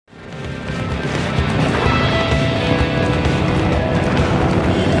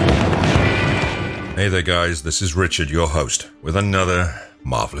Hey there guys, this is Richard, your host, with another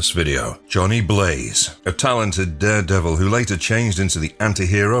marvelous video. Johnny Blaze, a talented daredevil who later changed into the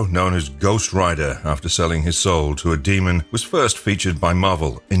anti-hero known as Ghost Rider after selling his soul to a demon, was first featured by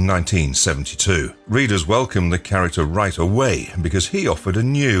Marvel in 1972. Readers welcomed the character right away because he offered a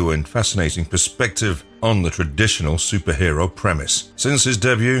new and fascinating perspective on the traditional superhero premise. Since his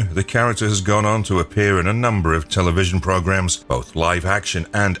debut, the character has gone on to appear in a number of television programs, both live action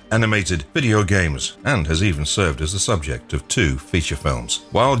and animated, video games, and has even served as the subject of 2 feature films.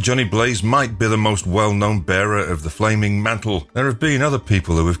 While Johnny Blaze might be the most well-known bearer of the flaming mantle, there have been other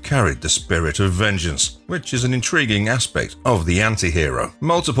people who have carried the spirit of vengeance, which is an intriguing aspect of the anti-hero.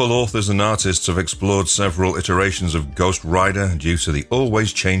 Multiple authors and artists have explored several iterations of Ghost Rider due to the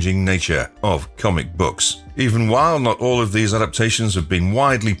always changing nature of comic books. Even while not all of these adaptations have been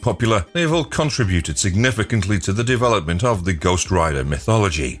widely popular, they have all contributed significantly to the development of the Ghost Rider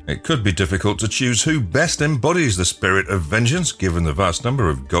mythology. It could be difficult to choose who best embodies the spirit of vengeance, given the vast number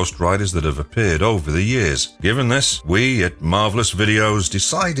of Ghost Riders that have appeared over the years. Given this, we at Marvelous Videos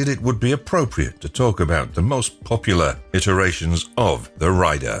decided it would be appropriate to talk about the most popular iterations of the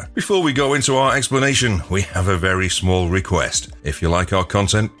Rider. Before we go into our explanation, we have a very small request. If you like our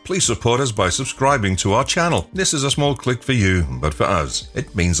content, please support us by subscribing to our channel. This is a small click for you, but for us,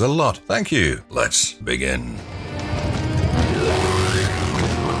 it means a lot. Thank you. Let's begin.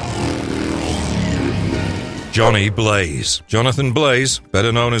 Johnny Blaze. Jonathan Blaze,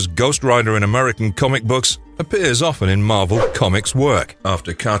 better known as Ghost Rider in American comic books, appears often in Marvel Comics work.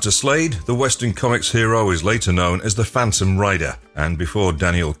 After Carter Slade, the Western Comics hero is later known as the Phantom Rider, and before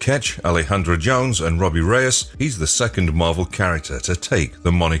Daniel Ketch, Alejandro Jones, and Robbie Reyes, he's the second Marvel character to take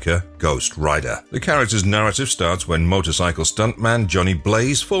the moniker Ghost Rider. The character's narrative starts when motorcycle stuntman Johnny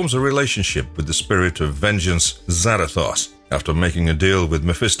Blaze forms a relationship with the spirit of vengeance, Zarathos, after making a deal with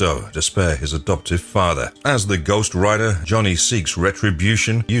Mephisto to spare his adoptive father. As the Ghost Rider, Johnny seeks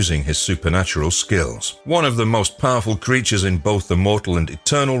retribution using his supernatural skills. One of the most powerful creatures in both the mortal and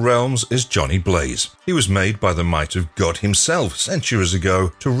eternal realms is Johnny Blaze. He was made by the might of God himself centuries ago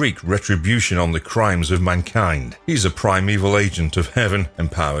to wreak retribution on the crimes of mankind. He's a primeval agent of heaven,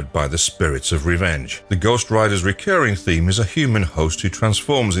 empowered by the spirits of revenge. The Ghost Rider's recurring theme is a human host who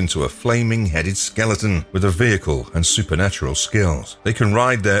transforms into a flaming-headed skeleton with a vehicle and supernatural skills. They can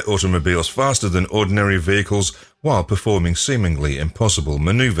ride their automobiles faster than ordinary vehicles while performing seemingly impossible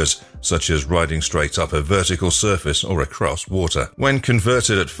maneuvers, such as riding straight up a vertical surface or across water. When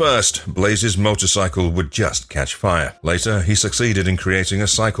converted at first, Blaze's motorcycle would just catch fire. Later, he succeeded in creating a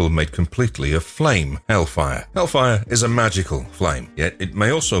cycle made completely of flame, Hellfire. Hellfire is a magical flame, yet it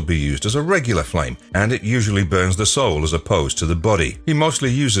may also be used as a regular flame, and it usually burns the soul as opposed to the body. He mostly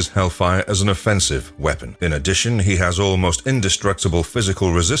uses Hellfire as an offensive weapon. In addition, he has almost indestructible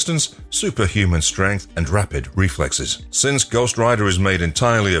physical resistance, superhuman strength, and rapid reflexes. Since Ghost Rider is made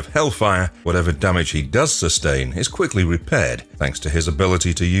entirely of Hellfire, whatever damage he does sustain is quickly repaired, thanks to his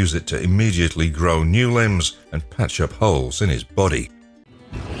ability to use it to immediately grow new limbs and patch up holes in his body.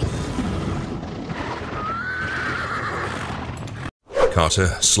 Carter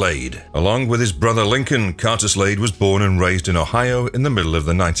Slade. Along with his brother Lincoln, Carter Slade was born and raised in Ohio in the middle of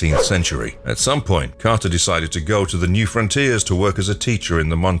the 19th century. At some point, Carter decided to go to the New Frontiers to work as a teacher in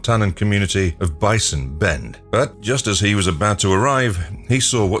the Montanan community of Bison Bend. But just as he was about to arrive, he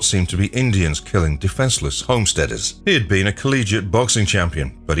saw what seemed to be Indians killing defenseless homesteaders. He had been a collegiate boxing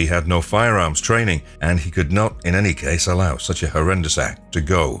champion, but he had no firearms training, and he could not, in any case, allow such a horrendous act to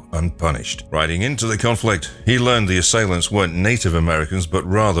go unpunished. Riding into the conflict, he learned the assailants weren't Native Americans, but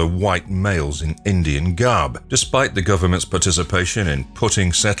rather white males in Indian garb. Despite the government's participation in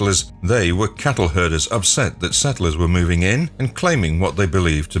putting settlers, they were cattle herders upset that settlers were moving in and claiming what they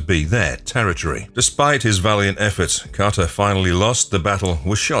believed to be their territory. Despite his valiant efforts, Carter finally lost the battle,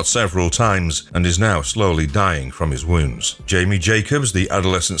 was shot several times, and is now slowly dying from his wounds. Jamie Jacobs, the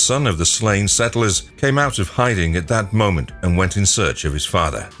adolescent son of the slain settlers, came out of hiding at that moment and went in search of his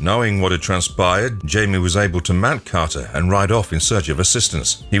father. Knowing what had transpired, Jamie was able to mount Carter and ride off in search of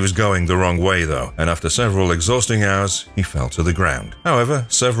assistance. He was going the wrong way though, and after several exhausting hours, he fell to the ground. However,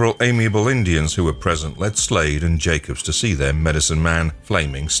 several amiable Indians who were present led Slade and Jacobs to see their medicine man,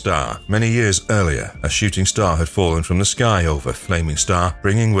 Flaming Star. Many years earlier, a shooting star had fallen from the sky over Flaming Star,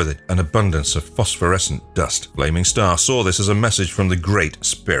 bringing with it an abundance of phosphorescent dust. Flaming Star saw this as a message from the Great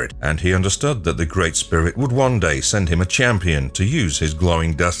Spirit, and he understood that the Great Spirit would one day send him a champion to use his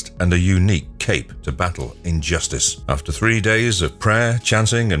glowing dust and a unique cape to battle injustice. After 3 days of prayer,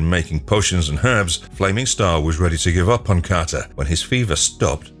 chanting, and making potions and herbs, Flaming Star was ready to give up on Carter when his fever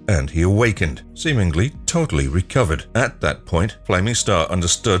stopped and he awakened, seemingly totally recovered. At that point, Flaming Star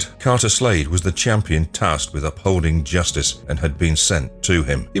understood Carter Slade was the champion tasked with upholding justice and had been sent to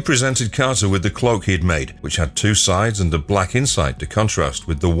him. He presented Carter with the cloak he had made, which had two sides and a black inside to contrast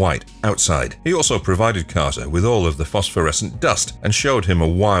with the white outside. He also provided Carter with all of the phosphorescent dust and showed him a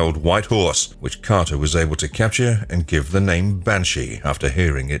wild white horse, which Carter was able to capture and give the name Banshee after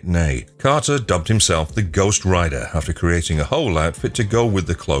hearing it neigh. Carter dubbed himself the Ghost Rider after creating a whole outfit to go with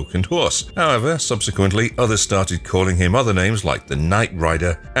the cloak and horse. However, subsequently others started calling him other names like the Night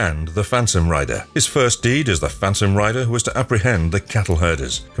Rider and the Phantom Rider. His first deed as the Phantom Rider was to apprehend the cattle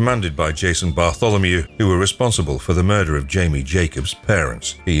herders, commanded by Jason Bartholomew, who were responsible for the murder of Jamie Jacobs'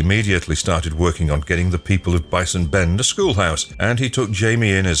 parents. He immediately started working on getting the people of Bison Bend a schoolhouse, and he took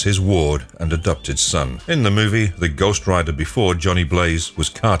Jamie in as his ward and adopted son. In the movie, the Ghost Rider before Johnny Blaze was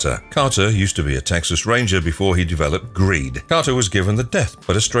Carter. Carter used to be a Texas Ranger before he developed greed. Carter was given the death,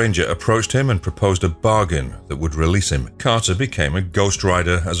 but a stranger approached him and proposed a bargain that would release him. Carter became a Ghost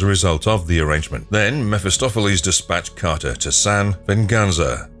Rider as a result of the arrangement. Then Mephistopheles dispatched Carter to San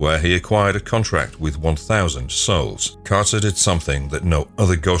Venganza, where he acquired a contract with 1,000 souls. Carter did something that no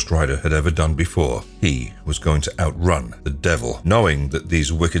other Ghost Rider had ever done before. He was going to outrun the devil. Knowing that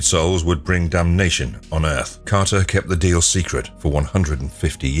these wicked souls would bring damnation on Earth, Carter kept the deal secret for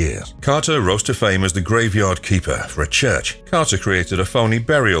 150 years. Carter rose to fame as the graveyard keeper for a church. Carter created a phony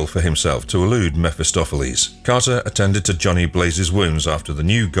burial for himself to elude Mephistopheles. Carter attended to Johnny Blaze's wounds after the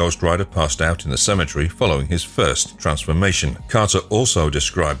new Ghost Rider passed out in the cemetery following his first transformation. Carter also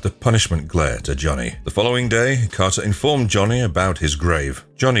described the punishment glare to Johnny. The following day, Carter informed Johnny about his grave.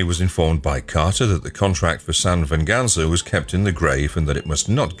 Johnny was informed by Carter that the contract for San Venganza was kept in the grave and that it must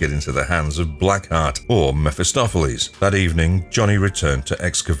not get into the hands of Blackheart or Mephistopheles. That evening, Johnny returned to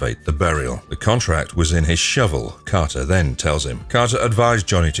excavate the burial. The contract was in his shovel, Carter then tells him. Carter advised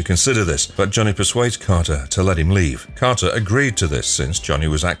Johnny to consider this, but Johnny persuades Carter to let him leave. Carter agreed to this since Johnny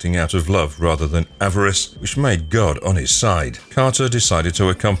was acting out of love rather than avarice, which made God on his side. Carter decided to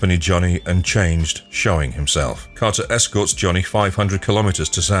accompany Johnny and changed, showing himself. Carter escorts Johnny 500 kilometers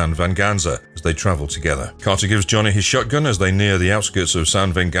to San Venganza as they travel together. Carter gives Johnny his shotgun as they near the outskirts of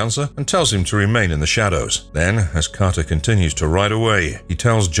San Venganza and tells him to remain in the shadows. Then, as Carter continues to ride away, he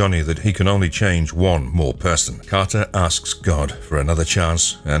tells Johnny that he can only change one more person. Carter asks God for another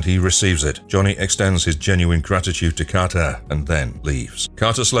chance, and he receives it. Johnny extends his genuine gratitude to Carter and then leaves.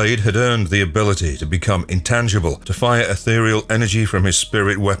 Carter Slade had earned the ability to become intangible, to fire ethereal energy from his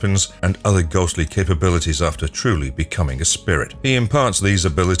spirit weapons and other ghostly capabilities after truly becoming a spirit. He imparts these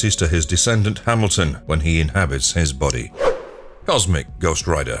abilities to his descendant Hamilton when he inhabits his body. Cosmic Ghost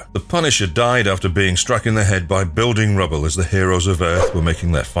Rider. The Punisher died after being struck in the head by building rubble as the heroes of Earth were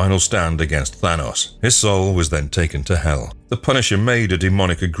making their final stand against Thanos. His soul was then taken to Hell. The Punisher made a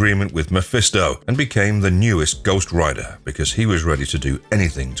demonic agreement with Mephisto and became the newest Ghost Rider because he was ready to do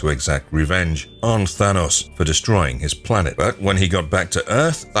anything to exact revenge on Thanos for destroying his planet. But when he got back to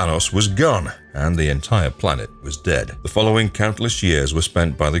Earth, Thanos was gone and the entire planet was dead. The following countless years were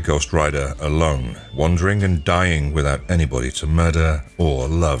spent by the Ghost Rider alone, wandering and dying without anybody to murder or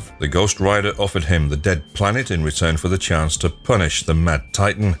love. The Ghost Rider offered him the dead planet in return for the chance to punish the Mad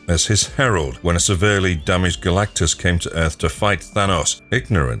Titan as his herald when a severely damaged Galactus came to Earth to fight Thanos,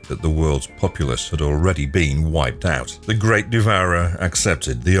 ignorant that the world's populace had already been wiped out. The Great Devourer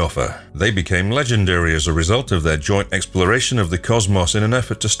accepted the offer. They became legendary as a result of their joint exploration of the cosmos in an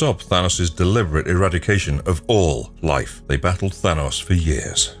effort to stop Thanos' deliberate eradication of all life. They battled Thanos for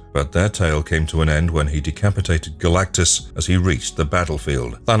years, but their tale came to an end when he decapitated Galactus as he reached the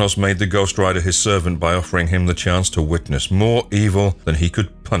battlefield. Thanos made the Ghost Rider his servant by offering him the chance to witness more evil than he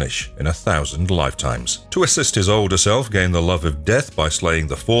could punish in 1,000 lifetimes. To assist his older self gain the love of death by slaying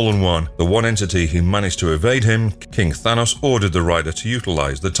the Fallen One, the one entity who managed to evade him, King Thanos ordered the Rider to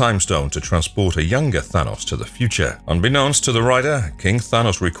utilize the Time Stone to transport a younger Thanos to the future. Unbeknownst to the Rider, King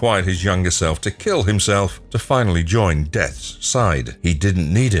Thanos required his younger self to kill himself to finally join Death's side. He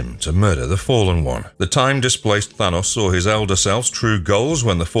didn't need him to murder the Fallen One. The time-displaced Thanos saw his elder self's true goals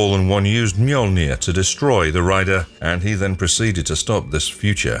when the Fallen One used Mjolnir to destroy the Rider, and he then proceeded to stop this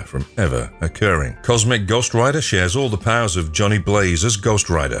future from ever occurring. Cosmic Ghost Rider shares all the powers of Johnny Blaze as Ghost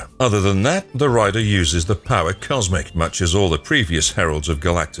Rider. Other than that, the Rider uses the power Cosmic, much as all the previous heralds of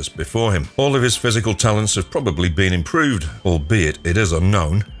Galactus before him. All of his physical talents have probably been improved, albeit it is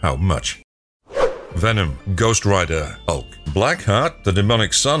unknown how much. Venom, Ghost Rider, Hulk. Blackheart, the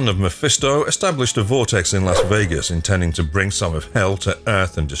demonic son of Mephisto, established a vortex in Las Vegas intending to bring some of hell to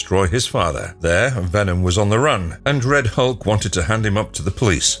Earth and destroy his father. There, Venom was on the run, and Red Hulk wanted to hand him up to the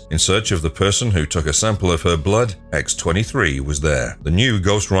police. In search of the person who took a sample of her blood, X-23 was there. The new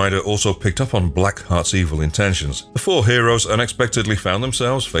Ghost Rider also picked up on Blackheart's evil intentions. The four heroes unexpectedly found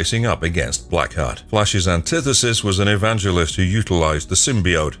themselves facing up against Blackheart. Flash's antithesis was an evangelist who utilized the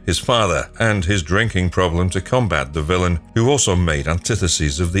symbiote, his father, and his drinking problem to combat the villain, who also made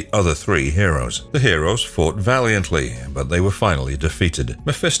antitheses of the other three heroes. The heroes fought valiantly, but they were finally defeated.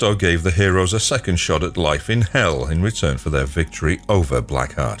 Mephisto gave the heroes a second shot at life in hell in return for their victory over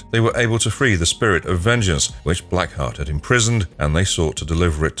Blackheart. They were able to free the spirit of vengeance, which Blackheart had imprisoned, and they sought to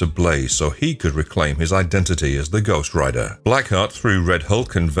deliver it to Blaze so he could reclaim his identity as the Ghost Rider. Blackheart threw Red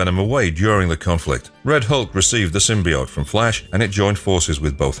Hulk and Venom away during the conflict. Red Hulk received the symbiote from Flash, and it joined forces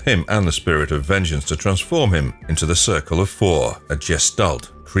with both him and the spirit of vengeance to transform him into the Circle of Four, a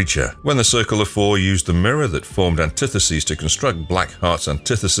Gestalt creature. When the Circle of Four used the mirror that formed antitheses to construct Blackheart's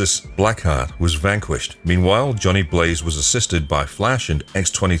antithesis, Blackheart was vanquished. Meanwhile, Johnny Blaze was assisted by Flash and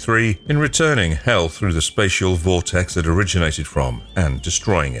X-23 in returning hell through the spatial vortex it originated from and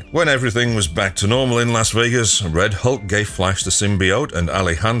destroying it. When everything was back to normal in Las Vegas, Red Hulk gave Flash the symbiote and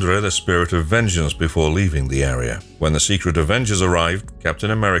Alejandra the spirit of vengeance before leaving the area. When the Secret Avengers arrived,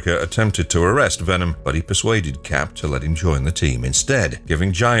 Captain America attempted to arrest Venom, but he persuaded Cap to let him join the team instead,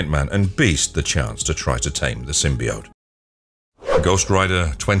 giving Giant Man and Beast the chance to try to tame the symbiote. Ghost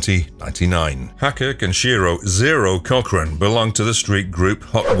Rider 2099. Hacker Kenshiro Zero Cochran belonged to the street group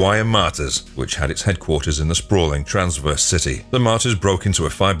Hotwire Martyrs, which had its headquarters in the sprawling Transverse City. The Martyrs broke into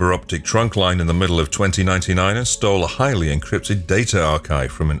a fiber optic trunk line in the middle of 2099 and stole a highly encrypted data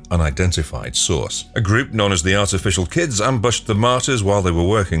archive from an unidentified source. A group known as the Artificial Kids ambushed the Martyrs while they were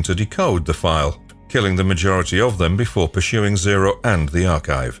working to decode the file, killing the majority of them before pursuing Zero and the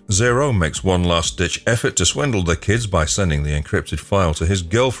archive. Zero makes one last-ditch effort to swindle the kids by sending the encrypted file to his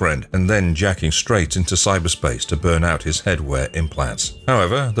girlfriend and then jacking straight into cyberspace to burn out his headwear implants.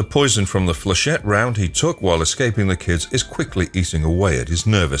 However, the poison from the flechette round he took while escaping the kids is quickly eating away at his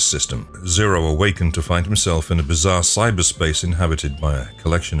nervous system. Zero awakened to find himself in a bizarre cyberspace inhabited by a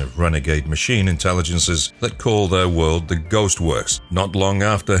collection of renegade machine intelligences that call their world the Ghostworks, not long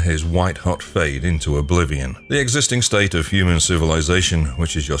after his white-hot fade into oblivion. The existing state of human civilization,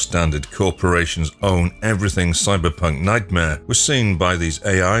 which is your standard corporation's own everything cyberpunk nightmare, was seen by these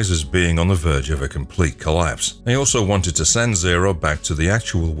AIs as being on the verge of a complete collapse. They also wanted to send Zero back to the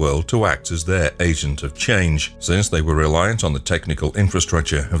actual world to act as their agent of change, since they were reliant on the technical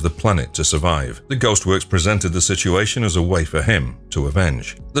infrastructure of the planet to survive. The Ghostworks presented the situation as a way for him to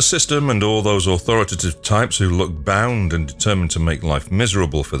avenge the system and all those authoritative types who look bound and determined to make life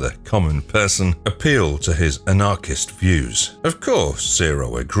miserable for the common person appeal to his anarchist views. Of course,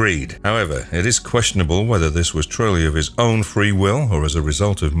 Zero agreed. However, it is questionable whether this was truly of his own free will or as a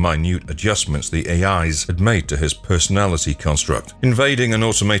result of minute adjustments the AIs had made to his personality construct. Invading an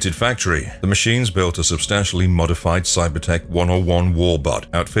automated factory, the machines built a substantially modified Cybertech 101 warbot,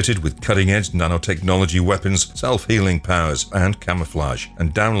 outfitted with cutting-edge nanotechnology weapons, self-healing powers, and camouflage,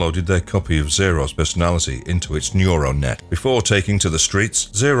 and downloaded their copy of Zero's personality into its neural net. Before taking to the streets,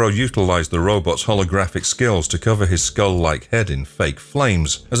 Zero utilized the robot's holographic skills to cover his skull-like head in fake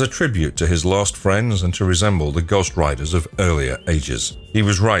flames as a tribute to his lost friends and to resemble the Ghost Riders of earlier ages. He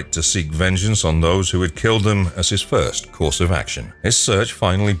was right to seek vengeance on those who had killed them as his first course of action. His search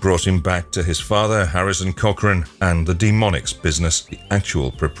finally brought him back to his father, Harrison Cochran, and the Demonics business, the actual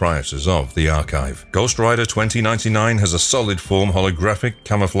proprietors of the archive. Ghost Rider 2099 has a solid form holographic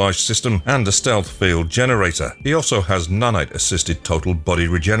camouflage system and a stealth field generator. He also has nanite-assisted total body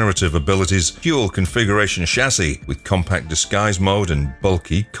regenerative abilities, dual configuration chassis with compact disguise mode and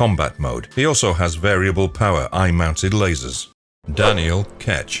bulky combat mode. He also has variable power eye-mounted lasers. Daniel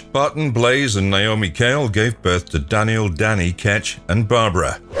Ketch. Barton Blaze and Naomi Cale gave birth to Daniel Danny Ketch and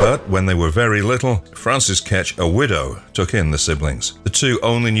Barbara. But when they were very little, Frances Ketch, a widow, took in the siblings. The two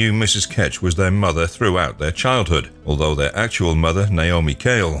only knew Mrs. Ketch was their mother throughout their childhood, although their actual mother, Naomi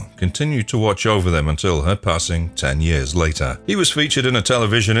Cale, continued to watch over them until her passing 10 years later. He was featured in a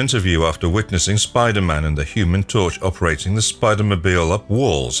television interview after witnessing Spider-Man and the Human Torch operating the Spider-Mobile up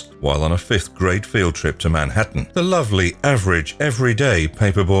walls while on a 5th grade field trip to Manhattan. The lovely, average, everyday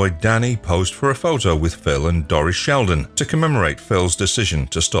paperboy Danny posed for a photo with Phil and Doris Sheldon to commemorate Phil's decision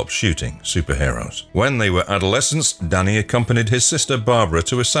to stop shooting superheroes. When they were adolescents, Danny Danny accompanied his sister Barbara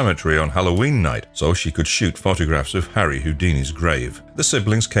to a cemetery on Halloween night so she could shoot photographs of Harry Houdini's grave. The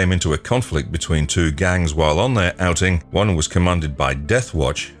siblings came into a conflict between two gangs while on their outing. One was commanded by Death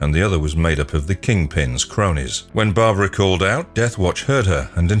Watch and the other was made up of the Kingpin's cronies. When Barbara called out, Death Watch heard her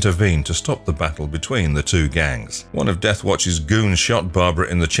and intervened to stop the battle between the two gangs. One of Death Watch's goons shot Barbara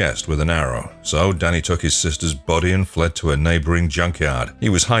in the chest with an arrow, so Danny took his sister's body and fled to a neighboring junkyard. He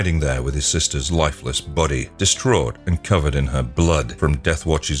was hiding there with his sister's lifeless body, distraught and covered in her blood from Death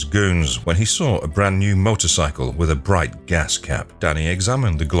Watch's goons, when he saw a brand new motorcycle with a bright gas cap. Danny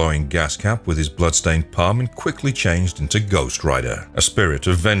examined the glowing gas cap with his bloodstained palm and quickly changed into Ghost Rider, a spirit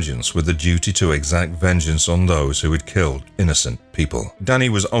of vengeance with the duty to exact vengeance on those who had killed innocent people. Danny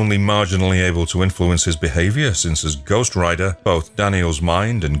was only marginally able to influence his behavior since as Ghost Rider, both Daniel's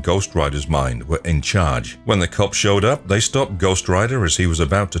mind and Ghost Rider's mind were in charge. When the cops showed up, they stopped Ghost Rider as he was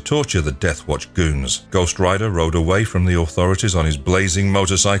about to torture the Death Watch goons. Ghost Rider rode away from the authorities on his blazing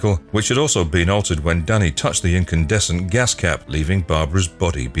motorcycle, which had also been altered when Danny touched the incandescent gas cap, leaving Barbara's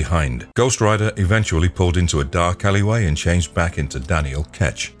body behind. Ghost Rider eventually pulled into a dark alleyway and changed back into Daniel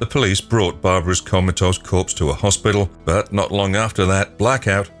Ketch. The police brought Barbara's comatose corpse to a hospital, but not long after that,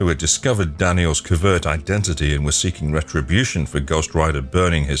 Blackout, who had discovered Daniel's covert identity and was seeking retribution for Ghost Rider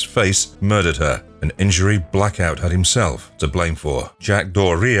burning his face, murdered her. An injury Blackout had himself to blame for. Jack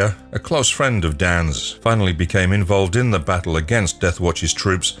Doria, a close friend of Dan's, finally became involved in the battle against Death Watch's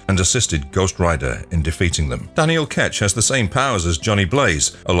troops and assisted Ghost Rider in defeating them. Daniel Ketch has the same powers as Johnny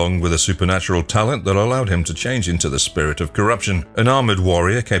Blaze, along with a supernatural talent that allowed him to change into the spirit of corruption, an armored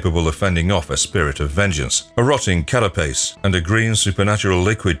warrior capable of fending off a spirit of vengeance. A rotting carapace and a green supernatural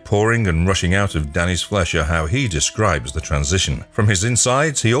liquid pouring and rushing out of Danny's flesh are how he describes the transition. From his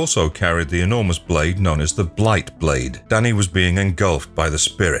insides, he also carried the enormous blade known as the Blight Blade. Danny was being engulfed by the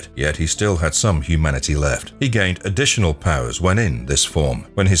spirit, yet he still had some humanity left. He gained additional powers when in this form.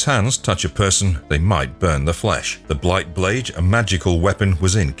 When his hands touch a person, they might burn the flesh. The Blight Blade, a magical weapon,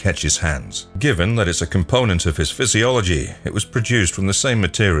 was in Ketch's hands. Given that it's a component of his physiology, it was produced from the same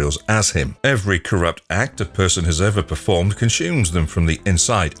materials as him. Every corrupt act a person has ever performed consumes them from the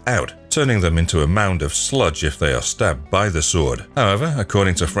inside out, turning them into a mound of sludge if they are stabbed by the sword. However,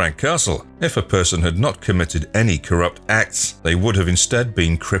 according to Frank Castle, if a person had not committed any corrupt acts, they would have instead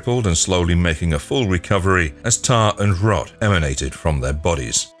been crippled and slowly making a full recovery as tar and rot emanated from their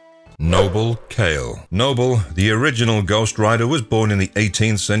bodies. Noble Kale. Noble, the original Ghost Rider, was born in the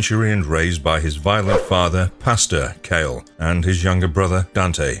 18th century and raised by his violent father, Pastor Kale, and his younger brother,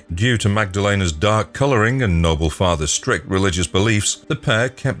 Dante. Due to Magdalena's dark coloring and Noble father's strict religious beliefs, the pair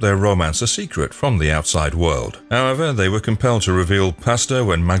kept their romance a secret from the outside world. However, they were compelled to reveal Pastor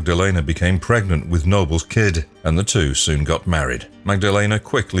when Magdalena became pregnant with Noble's kid, and the two soon got married. Magdalena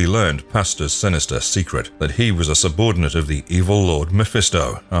quickly learned Pastor's sinister secret, that he was a subordinate of the evil Lord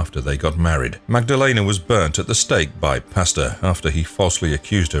Mephisto, after they got married. Magdalena was burnt at the stake by Pastor after he falsely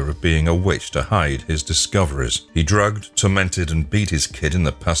accused her of being a witch to hide his discoveries. He drugged, tormented and beat his kid in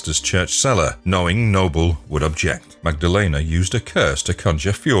the pastor's church cellar, knowing Noble would object. Magdalena used a curse to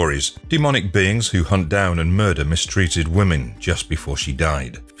conjure Furies, demonic beings who hunt down and murder mistreated women just before she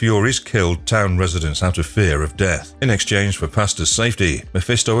died. Furies killed town residents out of fear of death. In exchange for Pastor's safety,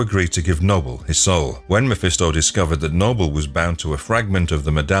 Mephisto agreed to give Noble his soul. When Mephisto discovered that Noble was bound to a fragment of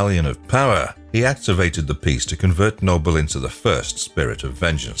the Medallion of Power, he activated the piece to convert Noble into the first spirit of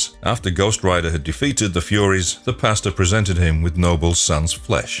vengeance. After Ghost Rider had defeated the Furies, the pastor presented him with Noble's son's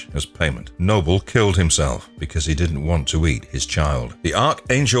flesh as payment. Noble killed himself because he didn't want to eat his child. The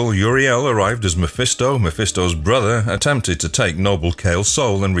Archangel Uriel arrived as Mephisto. Mephisto's brother attempted to take Noble Kale's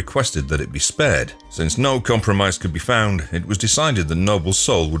soul and requested that it be spared. Since no compromise could be found, it was decided that Noble's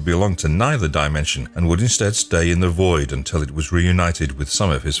soul would belong to neither dimension and would instead stay in the void until it was reunited with some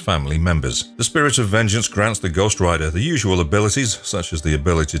of his family members. The Spirit of Vengeance grants the Ghost Rider the usual abilities, such as the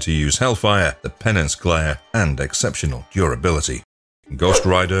ability to use Hellfire, the Penance Glare, and exceptional durability. Ghost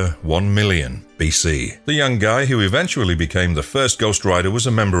Rider 1 million BC. The young guy who eventually became the first Ghost Rider was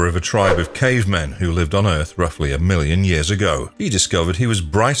a member of a tribe of cavemen who lived on Earth roughly 1 million years ago. He discovered he was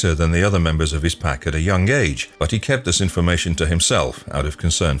brighter than the other members of his pack at a young age, but he kept this information to himself out of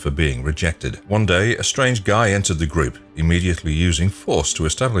concern for being rejected. One day, a strange guy entered the group, immediately using force to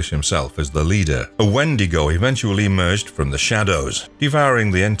establish himself as the leader. A Wendigo eventually emerged from the shadows,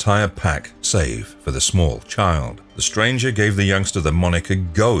 devouring the entire pack, save for the small child. The stranger gave the youngster the moniker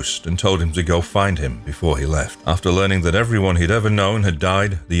Ghost and told him to go find him before he left. After learning that everyone he'd ever known had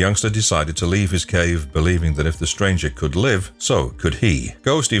died, the youngster decided to leave his cave, believing that if the stranger could live, so could he.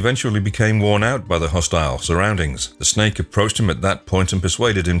 Ghost eventually became worn out by the hostile surroundings. The snake approached him at that point and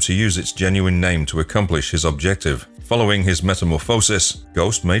persuaded him to use its genuine name to accomplish his objective. Following his metamorphosis,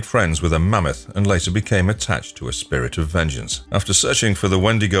 Ghost made friends with a mammoth and later became attached to a spirit of vengeance. After searching for the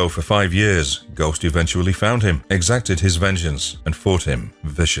Wendigo for 5 years, Ghost eventually found him, exacted his vengeance, and fought him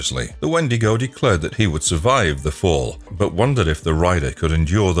viciously. The Wendigo declared that he would survive the fall, but wondered if the rider could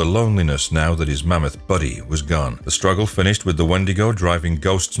endure the loneliness now that his mammoth buddy was gone. The struggle finished with the Wendigo driving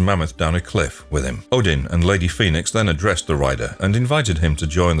Ghost's mammoth down a cliff with him. Odin and Lady Phoenix then addressed the rider and invited him to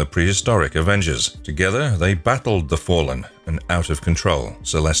join the prehistoric Avengers. Together, they battled the fallen and out-of-control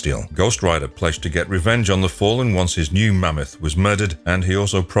Celestial. Ghost Rider pledged to get revenge on the Fallen once his new mammoth was murdered, and he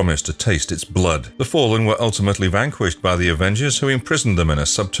also promised to taste its blood. The Fallen were ultimately vanquished by the Avengers, who imprisoned them in a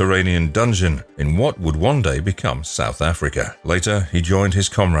subterranean dungeon in what would one day become South Africa. Later, he joined his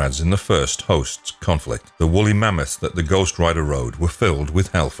comrades in the first Hosts conflict. The woolly mammoths that the Ghost Rider rode were filled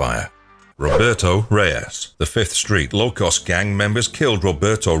with hellfire. Roberto Reyes. The 5th Street low-cost gang members killed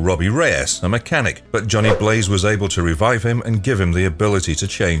Roberto Robbie Reyes, a mechanic, but Johnny Blaze was able to revive him and give him the ability to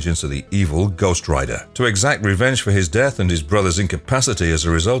change into the evil Ghost Rider. To exact revenge for his death and his brother's incapacity as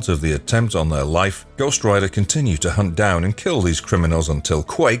a result of the attempt on their life, Ghost Rider continued to hunt down and kill these criminals until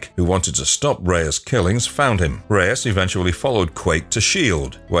Quake, who wanted to stop Reyes' killings, found him. Reyes eventually followed Quake to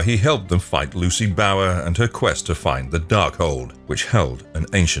S.H.I.E.L.D., where he helped them fight Lucy Bauer and her quest to find the Darkhold, which held an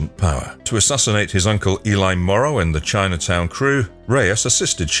ancient power. To assassinate his uncle Eli Morrow and the Chinatown crew, Reyes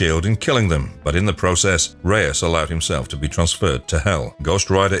assisted S.H.I.E.L.D. in killing them, but in the process, Reyes allowed himself to be transferred to Hell. Ghost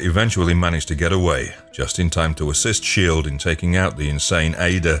Rider eventually managed to get away, just in time to assist S.H.I.E.L.D. in taking out the insane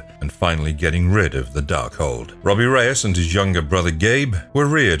Ada and finally getting rid of the Darkhold. Robbie Reyes and his younger brother Gabe were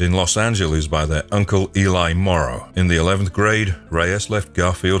reared in Los Angeles by their uncle Eli Morrow. In the 11th grade, Reyes left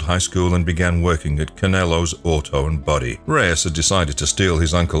Garfield High School and began working at Canelo's Auto and Body. Reyes had decided to steal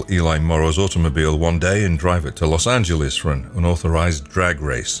his uncle Eli Morrow's automobile one day and drive it to Los Angeles for an unauthorized drag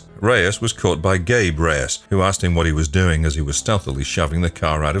race. Reyes was caught by Gabe Reyes, who asked him what he was doing as he was stealthily shoving the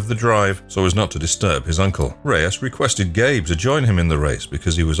car out of the drive so as not to disturb his uncle. Reyes requested Gabe to join him in the race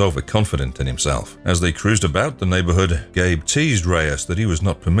because he was overconfident in himself. As they cruised about the neighborhood, Gabe teased Reyes that he was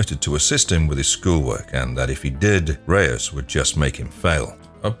not permitted to assist him with his schoolwork and that if he did, Reyes would just make him fail.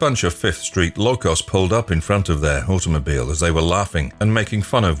 A bunch of 5th Street locos pulled up in front of their automobile as they were laughing and making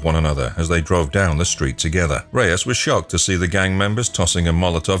fun of one another as they drove down the street together. Reyes was shocked to see the gang members tossing a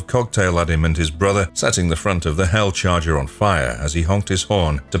Molotov cocktail at him and his brother, setting the front of the Hell Charger on fire as he honked his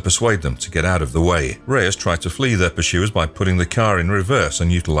horn to persuade them to get out of the way. Reyes tried to flee their pursuers by putting the car in reverse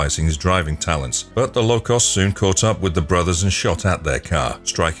and utilizing his driving talents, but the locos soon caught up with the brothers and shot at their car,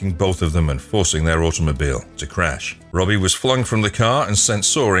 striking both of them and forcing their automobile to crash. Robbie was flung from the car and sent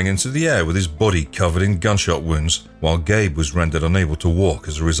soaring into the air with his body covered in gunshot wounds, while Gabe was rendered unable to walk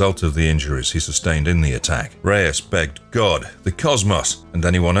as a result of the injuries he sustained in the attack. Reyes begged God, the cosmos, and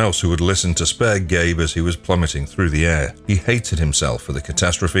anyone else who would listen to spare Gabe as he was plummeting through the air. He hated himself for the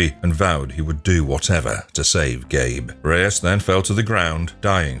catastrophe and vowed he would do whatever to save Gabe. Reyes then fell to the ground,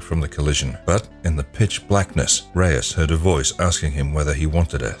 dying from the collision. But in the pitch blackness, Reyes heard a voice asking him whether he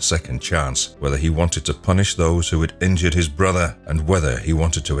wanted a second chance, whether he wanted to punish those who had injured his brother, and whether he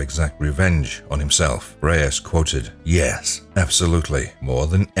wanted to exact revenge on himself. Reyes quoted, "Yes, absolutely, more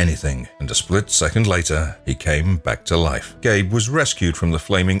than anything," and a split second later, he came back to life. Gabe was rescued from the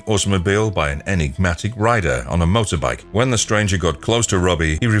flaming automobile by an enigmatic rider on a motorbike. When the stranger got close to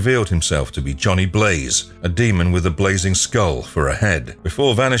Robbie, he revealed himself to be Johnny Blaze, a demon with a blazing skull for a head.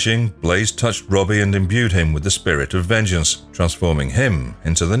 Before vanishing, Blaze touched Robbie and imbued him with the spirit of vengeance, transforming him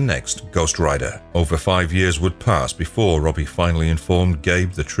into the next Ghost Rider. Over 5 years would pass before Robbie finally informed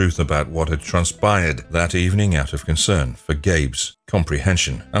Gabe the truth about what had transpired that evening out of concern for Gabe's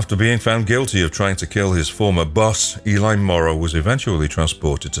comprehension. After being found guilty of trying to kill his former boss, Eli Morrow was eventually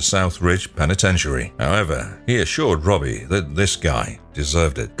transported to South Ridge Penitentiary. However, he assured Robbie that this guy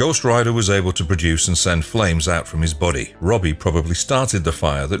deserved it. Ghost Rider was able to produce and send flames out from his body. Robbie probably started the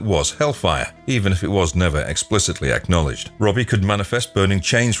fire that was Hellfire, even if it was never explicitly acknowledged. Robbie could manifest burning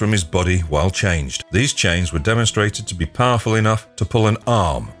chains from his body while changed. These chains were demonstrated to be powerful enough to pull an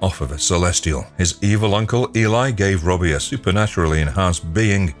arm off of a Celestial. His evil uncle Eli gave Robbie a supernaturally enhanced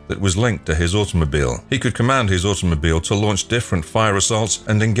being that was linked to his automobile. He could command his automobile to launch different fire assaults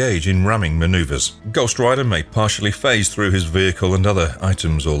and engage in ramming maneuvers. Ghost Rider may partially phase through his vehicle and other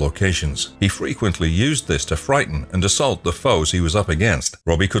items or locations. He frequently used this to frighten and assault the foes he was up against.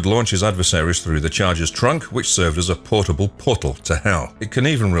 Robbie could launch his adversaries through the Charger's trunk, which served as a portable portal to hell. It can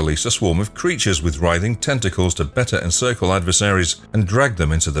even release a swarm of creatures with writhing tentacles to better encircle adversaries and drag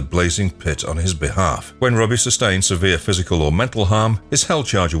them into the blazing pit on his behalf. When Robbie sustained severe physical or mental harm, his Hell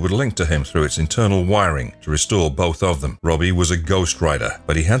Charger would link to him through its internal wiring to restore both of them. Robbie was a Ghost Rider,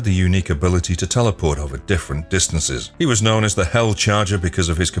 but he had the unique ability to teleport over different distances. He was known as the Hell Charger because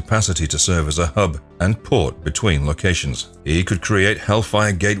of his capacity to serve as a hub and port between locations. He could create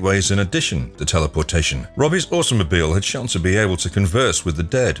Hellfire gateways in addition to teleportation. Robbie's automobile had shown to be able to converse with the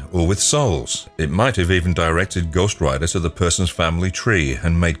dead or with souls. It might have even directed Ghost Rider to the person's family tree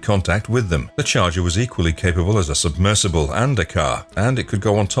and made contact with them. The Charger was equally capable as a submersible and a car, and it could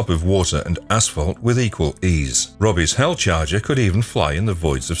go on top of water and asphalt with equal ease. Robbie's Hell Charger could even fly in the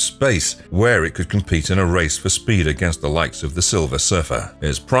voids of space, where it could compete in a race for speed against the likes of the Silver Surfer.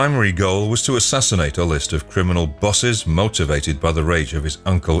 His primary goal was to assassinate a list of criminal bosses motivated by the rage of his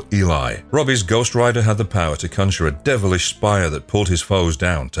uncle Eli. Robbie's Ghost Rider had the power to conjure a devilish spire that pulled his foes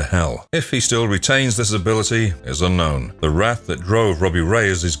down to hell. If he still retains this ability is unknown. The wrath that drove Robbie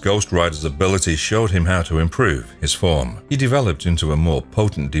Reyes' Ghost Rider's ability showed him how to improve his form. He developed into a more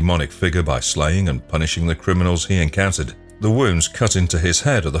potent demonic figure by slaying and punishing the criminals he encountered. The wounds cut into his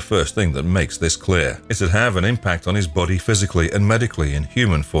head are the first thing that makes this clear. It'd have an impact on his body physically and medically in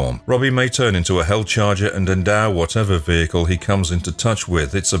human form. Robbie may turn into a Hell Charger and endow whatever vehicle he comes into touch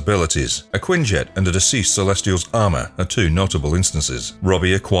with its abilities. A Quinjet and a deceased Celestial's armor are two notable instances.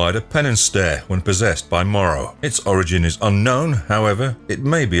 Robbie acquired a Penance Stare when possessed by Morrow. Its origin is unknown, however, it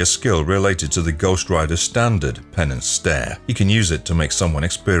may be a skill related to the Ghost Rider's standard Penance Stare. He can use it to make someone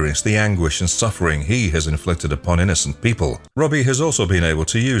experience the anguish and suffering he has inflicted upon innocent people. Robbie has also been able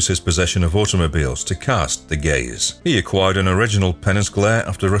to use his possession of automobiles to cast the Gaze. He acquired an original Penance Glare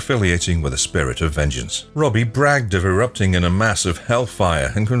after affiliating with a Spirit of Vengeance. Robbie bragged of erupting in a mass of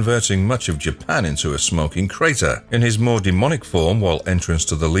hellfire and converting much of Japan into a smoking crater in his more demonic form while entrance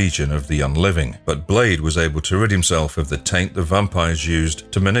to the Legion of the Unliving. But Blade was able to rid himself of the taint the vampires used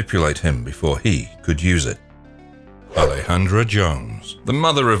to manipulate him before he could use it. Alejandra Jones. The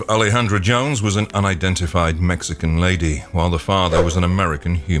mother of Alejandra Jones was an unidentified Mexican lady, while the father was an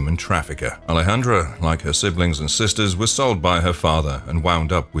American human trafficker. Alejandra, like her siblings and sisters, was sold by her father and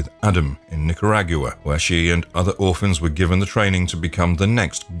wound up with Adam in Nicaragua, where she and other orphans were given the training to become the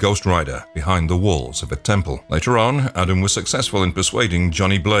next Ghost Rider behind the walls of a temple. Later on, Adam was successful in persuading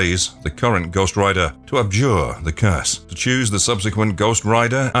Johnny Blaze, the current Ghost Rider, to abjure the curse. To choose the subsequent Ghost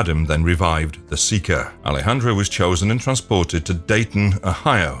Rider, Adam then revived the Seeker. Alejandra was chosen and transported to Dayton,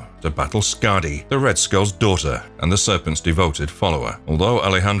 Ohio, to battle Skadi, the Red Skull's daughter and the Serpent's devoted follower. Although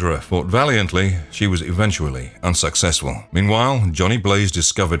Alejandra fought valiantly, she was eventually unsuccessful. Meanwhile, Johnny Blaze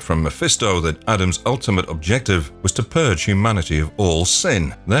discovered from Mephisto that Adam's ultimate objective was to purge humanity of all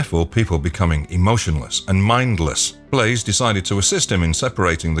sin, therefore people becoming emotionless and mindless. Blaze decided to assist him in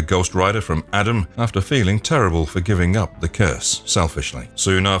separating the Ghost Rider from Adam after feeling terrible for giving up the curse selfishly.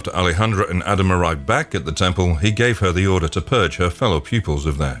 Soon after Alejandra and Adam arrived back at the temple, he gave her the order to purge her fellow pupils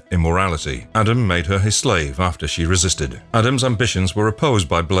of their immorality. Adam made her his slave after she resisted. Adam's ambitions were opposed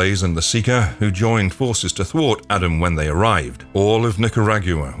by Blaze and the Seeker, who joined forces to thwart Adam when they arrived. All of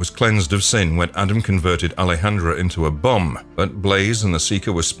Nicaragua was cleansed of sin when Adam converted Alejandra into a bomb, but Blaze and the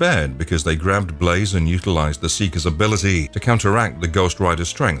Seeker were spared because they grabbed Blaze and utilized the Seeker's ability to counteract the Ghost Rider's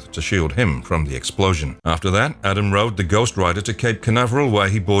strength to shield him from the explosion. After that, Adam rode the Ghost Rider to Cape Canaveral, where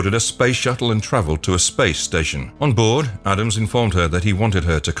he boarded a space shuttle and traveled to a space station. On board, Adams informed her that he wanted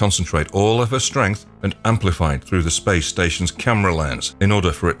her to concentrate all of her strength and amplify it through the space station's camera lens in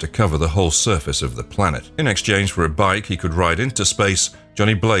order for it to cover the whole surface of the planet. In exchange for a bike he could ride into space,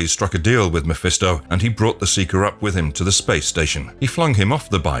 Johnny Blaze struck a deal with Mephisto, and he brought the Seeker up with him to the space station. He flung him off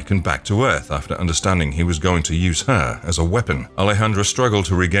the bike and back to Earth after understanding he was going to use her as a weapon. Alejandra struggled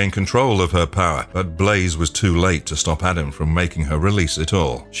to regain control of her power, but Blaze was too late to stop Adam from making her release it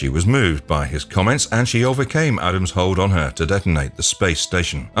all. She was moved by his comments, and she overcame Adam's hold on her to detonate the space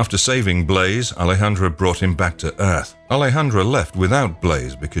station. After saving Blaze, Alejandra brought him back to Earth. Alejandra left without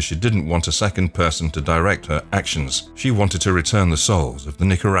Blaze because she didn't want a second person to direct her actions. She wanted to return the souls of the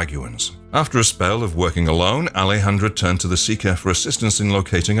Nicaraguans. After a spell of working alone, Alejandra turned to the Seeker for assistance in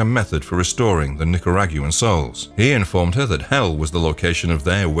locating a method for restoring the Nicaraguan souls. He informed her that hell was the location of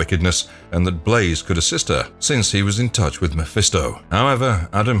their wickedness and that Blaze could assist her, since he was in touch with Mephisto. However,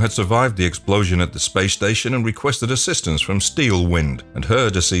 Adam had survived the explosion at the space station and requested assistance from Steel Wind and her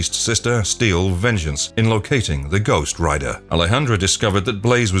deceased sister, Steel Vengeance, in locating the Ghost Rider. Alejandra discovered that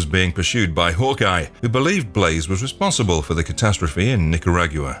Blaze was being pursued by Hawkeye, who believed Blaze was responsible for the catastrophe in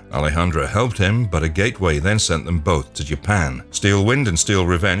Nicaragua. Alejandra Alejandra helped him, but a gateway then sent them both to Japan. Steel Wind and Steel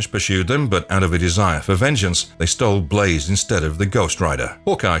Revenge pursued them, but out of a desire for vengeance, they stole Blaze instead of the Ghost Rider.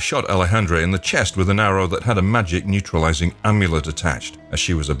 Hawkeye shot Alejandra in the chest with an arrow that had a magic neutralizing amulet attached as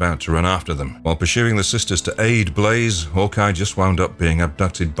she was about to run after them. While pursuing the sisters to aid Blaze, Hawkeye just wound up being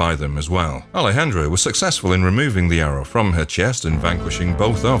abducted by them as well. Alejandra was successful in removing the arrow from her chest and vanquishing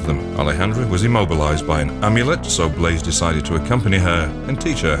both of them. Alejandra was immobilized by an amulet, so Blaze decided to accompany her and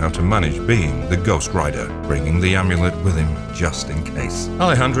teach her how to manage being the Ghost Rider, bringing the amulet with him just in case.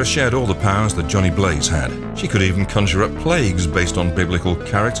 Alejandra shared all the powers that Johnny Blaze had. She could even conjure up plagues based on biblical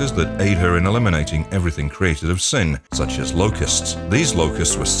characters that aid her in eliminating everything created of sin, such as locusts. These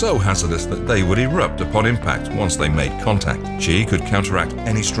locusts were so hazardous that they would erupt upon impact once they made contact. She could counteract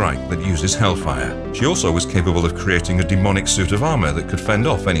any strike that uses hellfire. She also was capable of creating a demonic suit of armor that could fend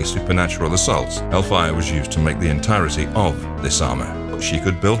off any supernatural assaults. Hellfire was used to make the entirety of this armor. She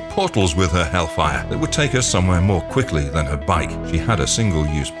could build portals with her hellfire that would take her somewhere more quickly than her bike. She had a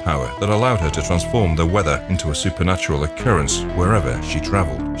single-use power that allowed her to transform the weather into a supernatural occurrence wherever she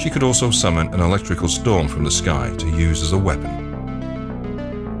traveled. She could also summon an electrical storm from the sky to use as a weapon.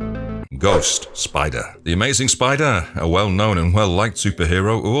 Ghost Spider. The Amazing Spider, a well-known and well-liked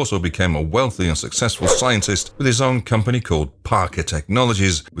superhero who also became a wealthy and successful scientist with his own company called Parker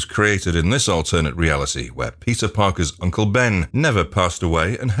Technologies, was created in this alternate reality where Peter Parker's Uncle Ben never passed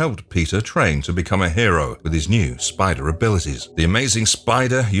away and helped Peter train to become a hero with his new spider abilities. The Amazing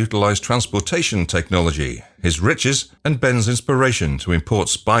Spider utilized transportation technology, his riches, and Ben's inspiration to import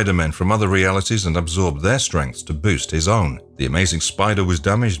Spider-Men from other realities and absorb their strengths to boost his own. The Amazing Spider was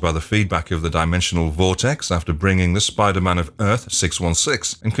damaged by the feedback of the dimensional vortex after bringing the Spider-Man of Earth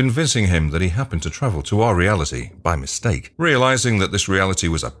 616 and convincing him that he happened to travel to our reality by mistake. Realizing that this reality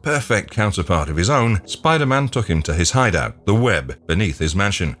was a perfect counterpart of his own, Spider-Man took him to his hideout, the Web, beneath his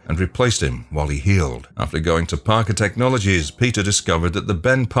mansion, and replaced him while he healed. After going to Parker Technologies, Peter discovered that the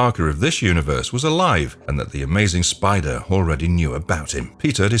Ben Parker of this universe was alive and that the Amazing Spider already knew about him.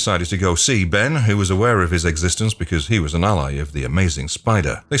 Peter decided to go see Ben, who was aware of his existence because he was an ally of the Amazing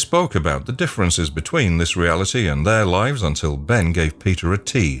Spider. They spoke about the differences between this reality and their lives until Ben gave Peter a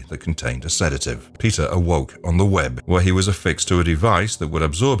tea that contained a sedative. Peter awoke on the Web, where he was affixed to a device that would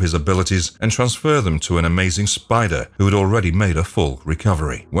absorb his abilities and transfer them to an Amazing Spider who had already made a full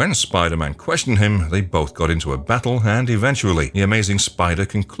recovery. When Spider-Man questioned him, they both got into a battle, and eventually the Amazing Spider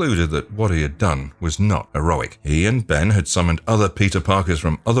concluded that what he had done was not heroic. He and Ben had summoned other Peter Parkers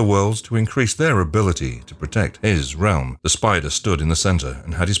from other worlds to increase their ability to protect his realm. The Spider stood in the center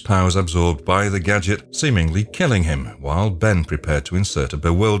and had his powers absorbed by the gadget, seemingly killing him, while Ben prepared to insert a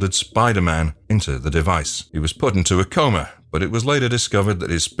bewildered Spider-Man into the device. He was put into a coma, but it was later discovered that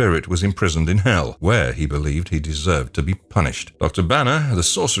his spirit was imprisoned in hell, where he believed he deserved to be punished. Dr. Banner, the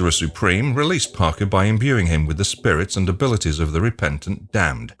Sorcerer Supreme, released Parker by imbuing him with the spirits and abilities of the repentant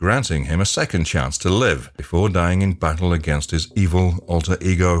damned, granting him a second chance to live before dying in battle against his evil alter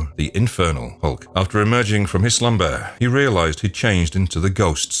ego, the Infernal Hulk. After emerging from his slumber, he realized he'd changed into the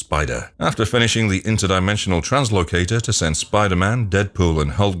Ghost Spider. After finishing the interdimensional translocator to send Spider-Man, Deadpool,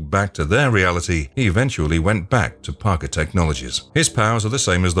 and Hulk back to their reality, he eventually went back to Parker Technologies. His powers are the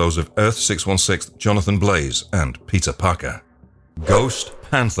same as those of Earth 616, Jonathan Blaze, and Peter Parker. Ghost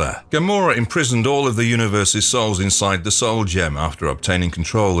Panther. Gamora imprisoned all of the universe's souls inside the Soul Gem after obtaining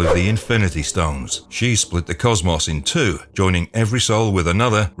control of the Infinity Stones. She split the cosmos in two, joining every soul with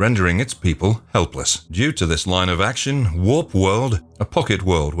another, rendering its people helpless. Due to this line of action, Warp World, a pocket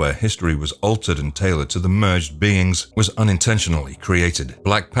world where history was altered and tailored to the merged beings, was unintentionally created.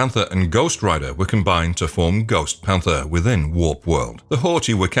 Black Panther and Ghost Rider were combined to form Ghost Panther within Warp World. The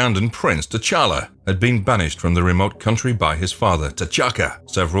haughty Wakandan prince T'Challa had been banished from the remote country by his father, T'Chaka,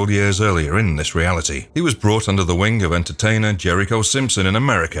 several years earlier in this reality. He was brought under the wing of entertainer Jericho Simpson in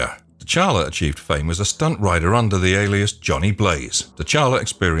America. T'Challa achieved fame as a stunt rider under the alias Johnny Blaze. T'Challa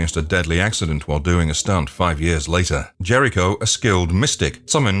experienced a deadly accident while doing a stunt 5 years later. Jericho, a skilled mystic,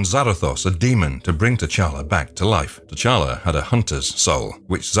 summoned Zarathos, a demon, to bring T'Challa back to life. T'Challa had a hunter's soul,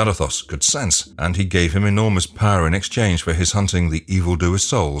 which Zarathos could sense, and he gave him enormous power in exchange for his hunting the evildoer's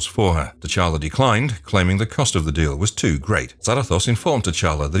souls for her. T'Challa declined, claiming the cost of the deal was too great. Zarathos informed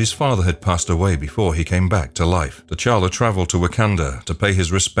T'Challa that his father had passed away before he came back to life. T'Challa traveled to Wakanda to pay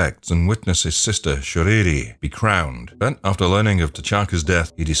his respects ghosts and witness his sister Shuriri be crowned. But after learning of T'Chaka's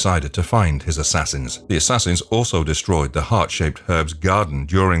death, he decided to find his assassins. The assassins also destroyed the heart-shaped herb's garden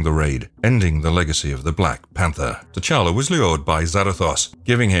during the raid, ending the legacy of the Black Panther. T'Challa was lured by Zarathos,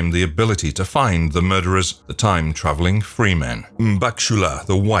 giving him the ability to find the murderers, the time-traveling freemen. M'Bakshula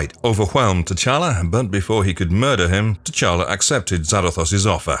the White overwhelmed T'Challa, but before he could murder him, T'Challa accepted Zarathos'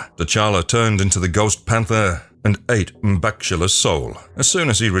 offer. T'Challa turned into the Ghost Panther and ate M'Bakshula's soul. As soon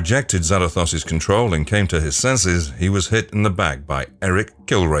as he rejected Zarathos' control and came to his senses, he was hit in the back by Eric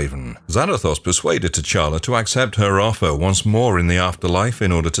Killraven. Zarathos persuaded T'Challa to accept her offer once more in the afterlife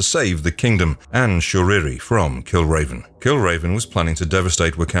in order to save the kingdom and Shuriri from Killraven. Killraven was planning to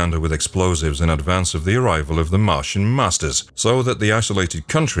devastate Wakanda with explosives in advance of the arrival of the Martian Masters, so that the isolated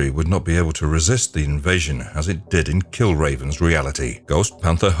country would not be able to resist the invasion as it did in Killraven's reality. Ghost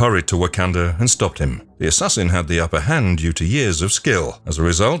Panther hurried to Wakanda and stopped him. The assassin had the upper hand due to years of skill. As a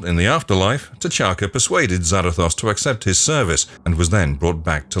result, in the afterlife, T'Chaka persuaded Zarathos to accept his service and was then brought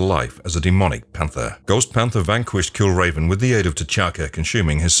back to life as a demonic panther. Ghost Panther vanquished Killraven with the aid of T'Chaka,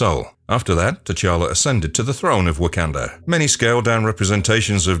 consuming his soul. After that, T'Challa ascended to the throne of Wakanda. Many scaled-down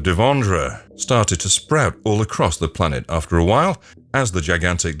representations of Devondra started to sprout all across the planet after a while, as the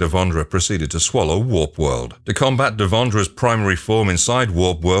gigantic Devondra proceeded to swallow Warp World. To combat Devondra's primary form inside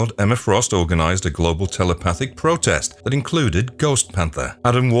Warp World, Emma Frost organized a global telepathic protest that included Ghost Panther.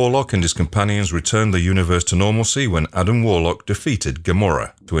 Adam Warlock and his companions returned the universe to normalcy when Adam Warlock defeated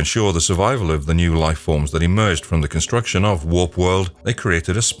Gamora. To ensure the survival of the new life forms that emerged from the construction of Warp World, they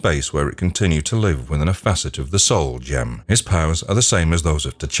created a space where it continued to live within a facet of the Soul Gem. His powers are the same as those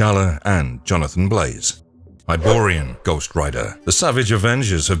of T'Challa and Jonathan Blaze. Iborian Ghost Rider. The Savage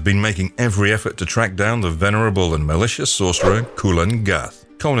Avengers have been making every effort to track down the venerable and malicious sorcerer Kulan Gath.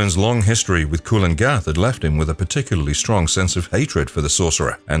 Conan's long history with Kulan Gath had left him with a particularly strong sense of hatred for the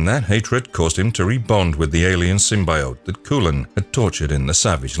sorcerer, and that hatred caused him to rebond with the alien symbiote that Kulan had tortured in the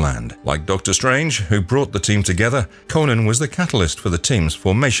Savage Land. Like Doctor Strange, who brought the team together, Conan was the catalyst for the team's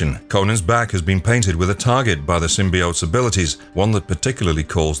formation. Conan's back has been painted with a target by the symbiote's abilities, one that particularly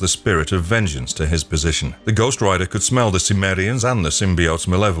calls the spirit of vengeance to his position. The Ghost Rider could smell the Cimmerians and the symbiote's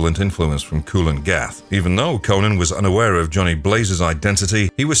malevolent influence from Kulan Gath. Even though Conan was unaware of Johnny Blaze's identity,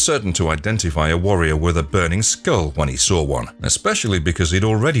 he was certain to identify a warrior with a burning skull when he saw one, especially because he'd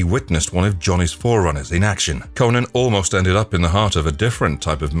already witnessed one of Johnny's forerunners in action. Conan almost ended up in the heart of a different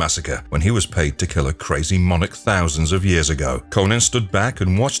type of massacre when he was paid to kill a crazy monarch thousands of years ago. Conan stood back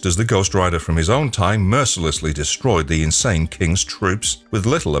and watched as the Ghost Rider from his own time mercilessly destroyed the insane king's troops with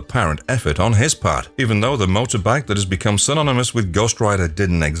little apparent effort on his part. Even though the motorbike that has become synonymous with Ghost Rider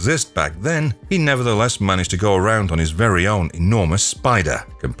didn't exist back then, he nevertheless managed to go around on his very own enormous spider,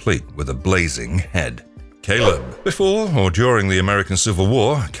 complete with a blazing head. Caleb. Before or during the American Civil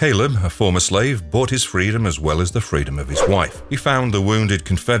War, Caleb, a former slave, bought his freedom as well as the freedom of his wife. He found the wounded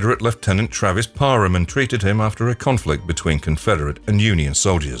Confederate Lieutenant Travis Parham and treated him after a conflict between Confederate and Union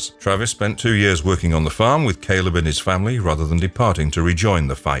soldiers. Travis spent 2 years working on the farm with Caleb and his family rather than departing to rejoin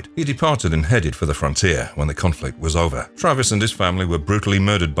the fight. He departed and headed for the frontier when the conflict was over. Travis and his family were brutally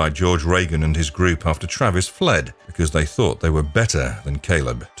murdered by George Reagan and his group after Travis fled because they thought they were better than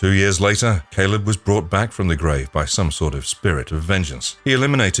Caleb. 2 years later, Caleb was brought back from the grave by some sort of spirit of vengeance. He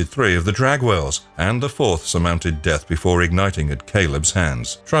eliminated 3 of the Dragwells, and the 4th surmounted death before igniting at Caleb's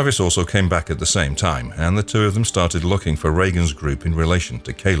hands. Travis also came back at the same time, and the 2 of them started looking for Reagan's group in relation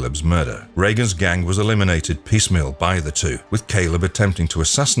to Caleb's murder. Reagan's gang was eliminated piecemeal by the 2, with Caleb attempting to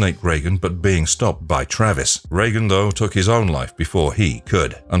assassinate Reagan but being stopped by Travis. Reagan, though, took his own life before he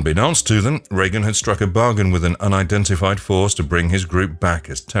could. Unbeknownst to them, Reagan had struck a bargain with an unidentified force to bring his group back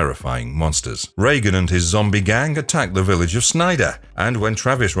as terrifying monsters. Reagan and his zombie gang attacked the village of Snyder, and when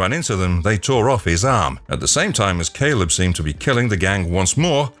Travis ran into them, they tore off his arm. At the same time as Caleb seemed to be killing the gang once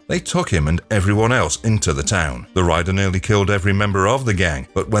more, they took him and everyone else into the town. The Rider nearly killed every member of the gang,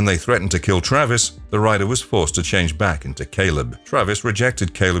 but when they threatened to kill Travis, the Rider was forced to change back into Caleb. Travis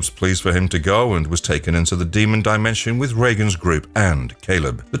rejected Caleb's pleas for him to go and was taken into the demon dimension with Reagan's group and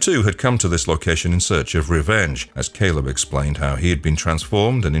Caleb. The 2 had come to this location in search of revenge, as Caleb explained how he had been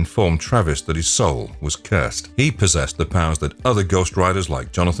transformed and informed Travis that his soul was cursed. He possessed the powers that other Ghost Riders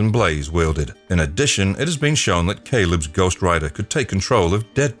like Jonathan Blaze wielded. In addition, it has been shown that Caleb's Ghost Rider could take control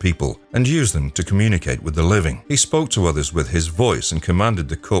of dead people and use them to communicate with the living. He spoke to others with his voice and commanded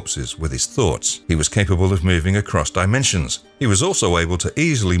the corpses with his thoughts. He was capable of moving across dimensions. He was also able to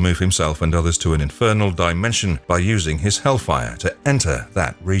easily move himself and others to an infernal dimension by using his hellfire to enter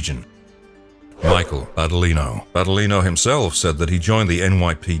that region. Michael Badalino. Badalino himself said that he joined the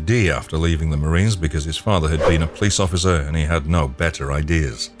NYPD after leaving the Marines because his father had been a police officer and he had no better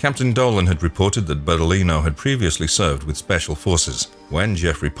ideas. Captain Dolan had reported that Badalino had previously served with Special Forces. When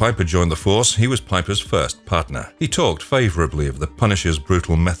Jeffrey Piper joined the force, he was Piper's first partner. He talked favorably of the Punisher's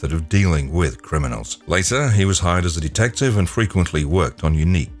brutal method of dealing with criminals. Later, he was hired as a detective and frequently worked on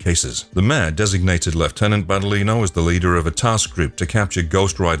unique cases. The mayor designated Lieutenant Badalino as the leader of a task group to capture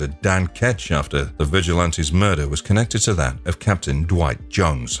Ghost Rider Dan Ketch after the vigilante's murder was connected to that of Captain Dwight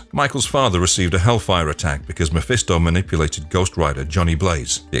Jones. Michael's father received a Hellfire attack because Mephisto manipulated Ghost Rider Johnny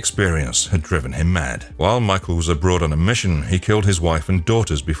Blaze. The experience had driven him mad. While Michael was abroad on a mission, he killed his wife and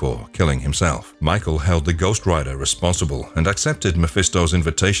daughters before killing himself. Michael held the Ghost Rider responsible and accepted Mephisto's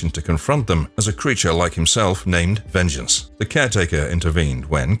invitation to confront them as a creature like himself named Vengeance. The caretaker intervened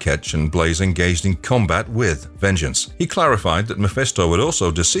when Ketch and Blaze engaged in combat with Vengeance. He clarified that Mephisto had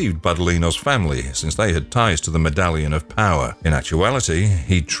also deceived Badalino's family since they had ties to the Medallion of Power. In actuality,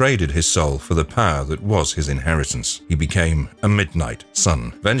 he traded his soul for the power that was his inheritance. He became a Midnight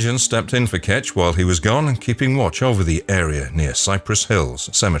Sun. Vengeance stepped in for Ketch while he was gone, keeping watch over the area near Cypress Hills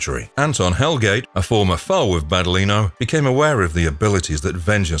Cemetery. Anton Hellgate, a former foe of Badalino, became aware of the abilities that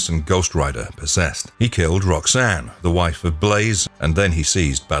Vengeance and Ghost Rider possessed. He killed Roxanne, the wife of Blaze, and then he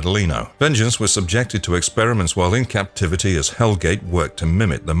seized Badalino. Vengeance was subjected to experiments while in captivity as Hellgate worked to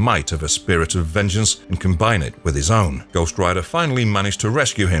mimic the might of a spirit of vengeance and combine it with his own. Ghost Rider finally managed to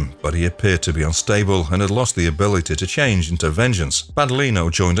rescue him, but he appeared to be unstable and had lost the ability to change into Vengeance.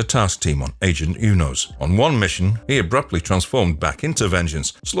 Badalino joined a task team on Agent Unos. On one mission, he abruptly transformed back into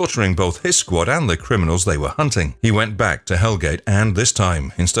Vengeance, slaughtering both his squad and the criminals they were hunting. He went back to Hellgate and this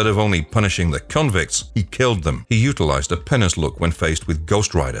time, instead of only punishing the convicts, he killed them. He utilized a penance look when faced with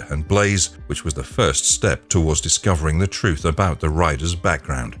Ghost Rider and Blaze, which was the first step towards discovering the truth about the Rider's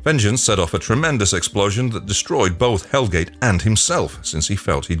background. Vengeance set off a tremendous explosion that destroyed both Hellgate and himself, since he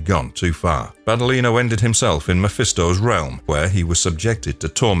felt he'd gone too far. Badalino ended himself in Mephisto's realm, where he was subjected to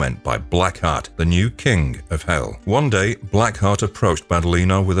torment by Blackheart, the new king of Hell. One day, Blackheart approached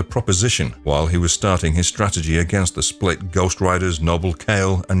Badalino with a proposition while he was starting his strategy against the split Ghost Riders Noble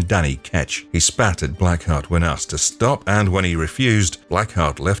Kale and Danny Ketch. He spat at Blackheart when asked to stop, and when he refused,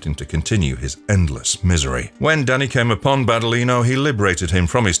 Blackheart left him to continue his endless misery. When Danny came upon Badalino, he liberated him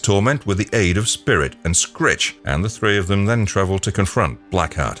from his torment with the aid of Spirit and Scritch, and the three of them then traveled to confront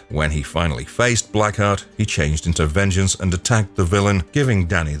Blackheart. When he finally faced Blackheart, he changed into Vengeance and attacked the villain, giving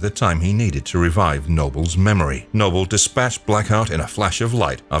Danny the time he needed to revive Noble's memory. Noble dispatched Blackheart in a flash of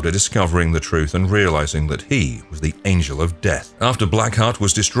light after discovering the truth and realizing that he was the Angel of Death. After Blackheart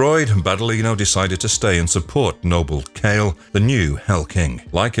was destroyed, Badalino decided to stay and support Noble Kale, the new Hell King.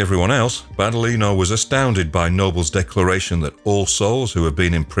 Like everyone else, Badalino was astounded by Noble's declaration that all souls who have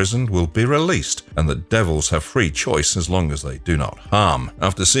been imprisoned will be released and that devils have free choice as long as they do not harm.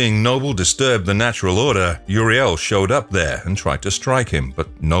 After seeing Noble disturb the natural order, Uriel showed up there and tried to strike him,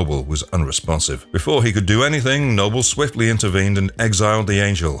 but Noble was unresponsive. Before he could do anything, Noble swiftly intervened and exiled the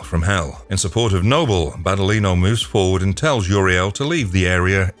angel from hell. In support of Noble, Badalino moves forward and tells Uriel to leave the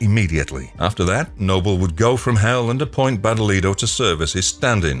area immediately. After that, Noble would go from hell and appoint Badalino to serve as his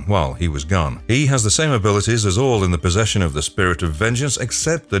stand-in while he was gone. He has the same abilities as all in the possession of the Spirit of Vengeance,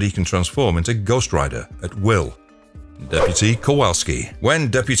 except that he can transform into Ghost Rider at will. Deputy Kowalski. When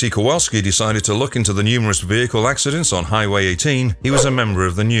Deputy Kowalski decided to look into the numerous vehicle accidents on Highway 18, he was a member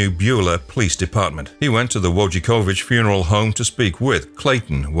of the new Beulah Police Department. He went to the Wojciechowicz Funeral Home to speak with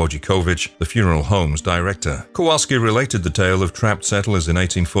Clayton Wojciechowicz, the funeral home's director. Kowalski related the tale of trapped settlers in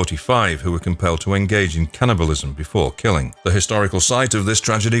 1845 who were compelled to engage in cannibalism before killing. The historical site of this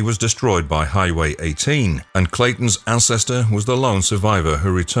tragedy was destroyed by Highway 18, and Clayton's ancestor was the lone survivor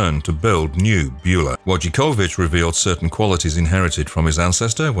who returned to build new Beulah. Wojciechowicz revealed certain qualities inherited from his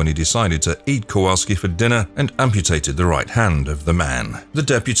ancestor when he decided to eat Kowalski for dinner and amputated the right hand of the man. The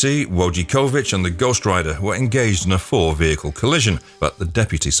deputy, Wojciechowicz, and the Ghost Rider were engaged in a 4-vehicle collision, but the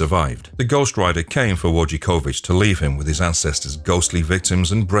deputy survived. The Ghost Rider came for Wojciechowicz to leave him with his ancestors' ghostly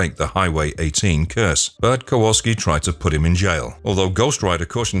victims and break the Highway 18 curse, but Kowalski tried to put him in jail. Although Ghost Rider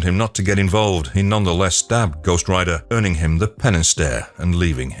cautioned him not to get involved, he nonetheless stabbed Ghost Rider, earning him the penance stare and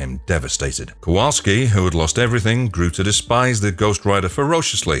leaving him devastated. Kowalski, who had lost everything, grew to despise the Ghost Rider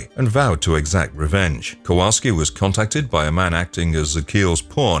ferociously and vowed to exact revenge. Kowalski was contacted by a man acting as Zakil's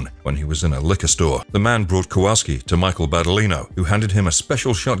pawn when he was in a liquor store. The man brought Kowalski to Michael Badalino, who handed him a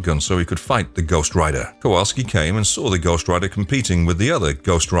special shotgun so he could fight the Ghost Rider. Kowalski came and saw the Ghost Rider competing with the other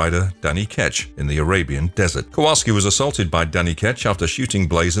Ghost Rider, Danny Ketch, in the Arabian desert. Kowalski was assaulted by Danny Ketch after shooting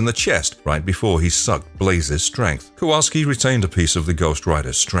Blaze in the chest right before he sucked Blaze's strength. Kowalski retained a piece of the Ghost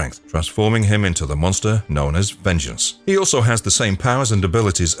Rider's strength, transforming him into the monster known as Vengeance. He also has the same powers and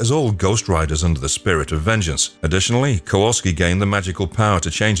abilities as all Ghost Riders under the Spirit of Vengeance. Additionally, Kowalski gained the magical power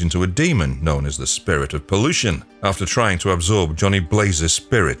to change into a demon known as the Spirit of Pollution after trying to absorb Johnny Blaze's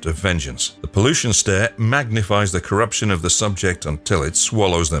Spirit of Vengeance. The Pollution Stare magnifies the corruption of the subject until it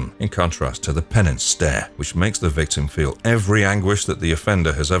swallows them, in contrast to the Penance Stare, which makes the victim feel every anguish that the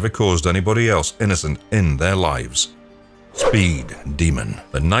offender has ever caused anybody else innocent in their lives. Speed Demon.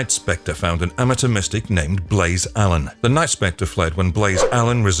 The Night Spectre found an amateur mystic named Blaze Allen. The Night Spectre fled when Blaze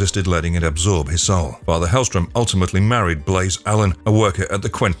Allen resisted letting it absorb his soul. Father Hellstrom ultimately married Blaze Allen, a worker at the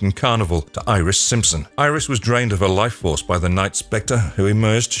Quentin Carnival, to Iris Simpson. Iris was drained of her life force by the Night Spectre, who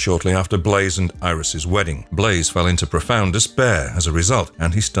emerged shortly after Blaze and Iris's wedding. Blaze fell into profound despair as a result,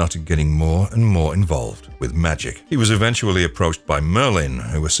 and he started getting more and more involved with magic. He was eventually approached by Merlin,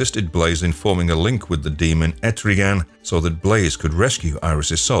 who assisted Blaze in forming a link with the demon Etrigan so that Blaze could rescue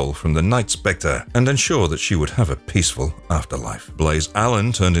Iris's soul from the Night Spectre and ensure that she would have a peaceful afterlife. Blaze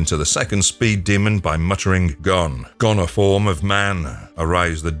Allen turned into the second Speed Demon by muttering, "Gone, gone a form of man,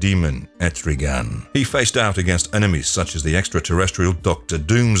 arise the demon Etrigan." He faced out against enemies such as the extraterrestrial Dr.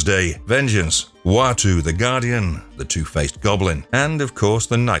 Doomsday, Vengeance, Uatu the Guardian, the two-faced Goblin, and of course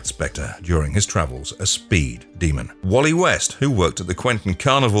the Night Spectre during his travels as Speed Demon. Wally West, who worked at the Quentin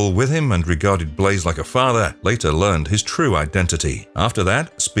Carnival with him and regarded Blaze like a father, later learned his true identity. After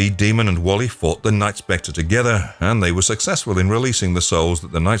that, Speed Demon and Wally fought the Night Spectre together, and they were successful in releasing the souls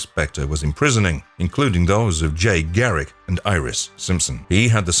that the Night Spectre was imprisoning, including those of Jay Garrick and Iris Simpson. He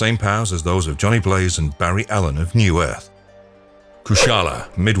had the same powers as those of Johnny Blaze and Barry Allen of New Earth. Kushala.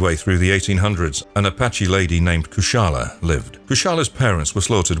 Midway through the 1800s, an Apache lady named Kushala lived. Kushala's parents were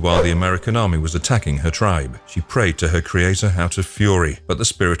slaughtered while the American army was attacking her tribe. She prayed to her creator out of fury, but the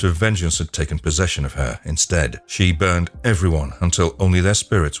spirit of vengeance had taken possession of her instead. She burned everyone until only their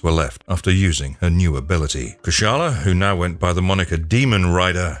spirits were left after using her new ability. Kushala, who now went by the moniker Demon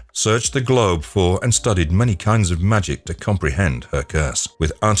Rider, searched the globe for and studied many kinds of magic to comprehend her curse.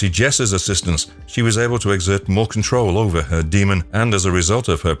 With Auntie Jess's assistance, she was able to exert more control over her demon, and as a result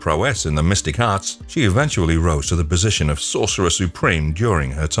of her prowess in the mystic arts, she eventually rose to the position of Sorcerer Supreme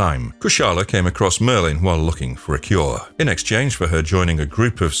during her time. Kushala came across Merlin while looking for a cure. In exchange for her joining a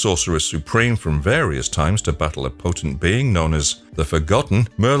group of Sorcerers Supreme from various times to battle a potent being known as the Forgotten,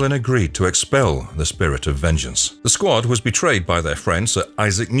 Merlin agreed to expel the Spirit of Vengeance. The squad was betrayed by their friend Sir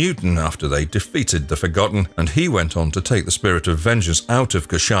Isaac Newton after they defeated the Forgotten, and he went on to take the Spirit of Vengeance out of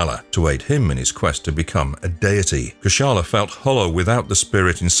Kushala to aid him in his quest to become a deity. Kushala felt hollow without the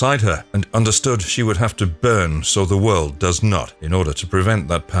spirit inside her and understood she would have to burn so the world does not in order to prevent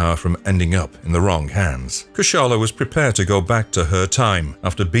that power from ending up in the wrong hands. Kushala was prepared to go back to her time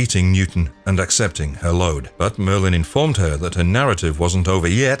after beating Newton and accepting her load, but Merlin informed her that her narrative wasn't over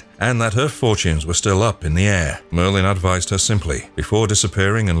yet and that her fortunes were still up in the air. Merlin advised her simply, before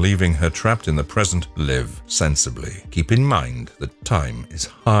disappearing and leaving her trapped in the present, live sensibly. Keep in mind that time is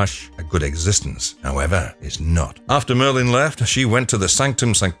harsh. A good existence, however, is not. After Merlin left, she went to the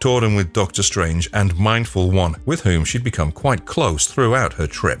Sanctum Sanctorum with Doctor Strange and Mindful One, with whom she'd become quite close throughout her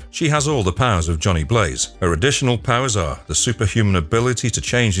trip. She has all the powers of Johnny Blaze. Her additional powers are the superhuman ability to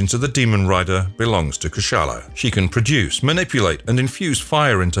change into the Demon Rider belongs to Kushala. She can produce, manipulate, and infuse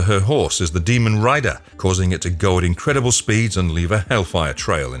fire into her horse as the Demon Rider, causing it to go at incredible speeds and leave a hellfire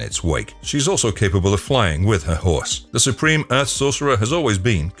trail in its wake. She's also capable of flying with her horse. The Supreme Earth Sorcerer has always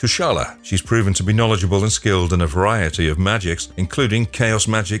been Kushala. She's proven to be knowledgeable and skilled in a variety of magics, including chaos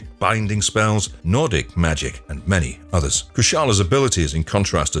magic, binding spells, Nordic magic, and many others. Kushala's abilities, in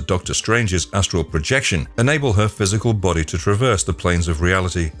contrast to Doctor Strange's astral projection, enable her physical body to traverse the planes of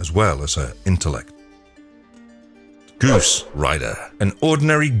reality as well as her intellect. Goose Rider. An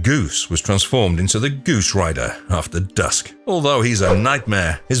ordinary goose was transformed into the Goose Rider after dusk. Although he's a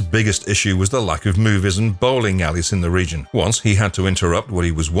nightmare, his biggest issue was the lack of movies and bowling alleys in the region. Once he had to interrupt what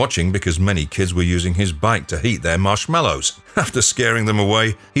he was watching because many kids were using his bike to heat their marshmallows. After scaring them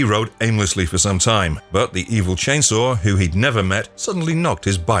away, he rode aimlessly for some time, but the evil Chainsaw, who he'd never met, suddenly knocked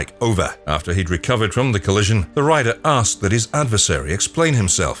his bike over. After he'd recovered from the collision, the rider asked that his adversary explain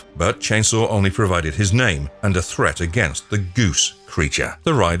himself, but Chainsaw only provided his name and a threat against the Goose creature.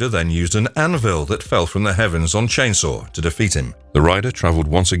 The rider then used an anvil that fell from the heavens on Chainsaw to defeat him. The rider traveled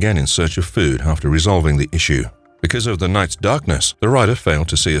once again in search of food after resolving the issue. Because of the night's darkness, the rider failed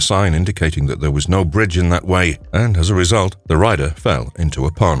to see a sign indicating that there was no bridge in that way, and as a result, the rider fell into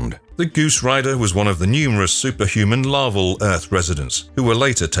a pond. The Goose Rider was one of the numerous superhuman larval Earth residents who were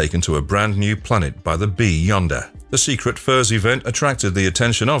later taken to a brand new planet by the Bee Yonder. The Secret Furs event attracted the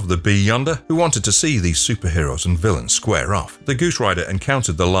attention of the Bee Yonder, who wanted to see these superheroes and villains square off. The Goose Rider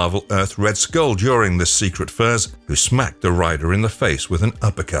encountered the larval Earth Red Skull during this Secret Furs, who smacked the rider in the face with an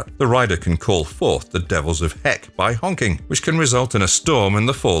uppercut. The rider can call forth the devils of Heck by honking, which can result in a storm and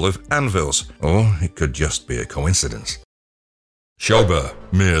the fall of anvils, or it could just be a coincidence. Shoba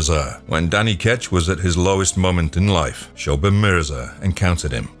Mirza. When Danny Ketch was at his lowest moment in life, Shoba Mirza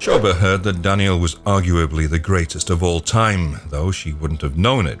encountered him. Shoba heard that Daniel was arguably the greatest of all time, though she wouldn't have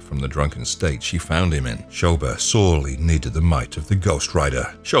known it from the drunken state she found him in. Shoba sorely needed the might of the Ghost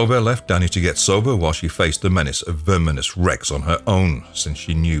Rider. Shoba left Danny to get sober while she faced the menace of Verminous Rex on her own, since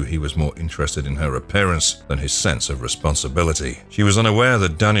she knew he was more interested in her appearance than his sense of responsibility. She was unaware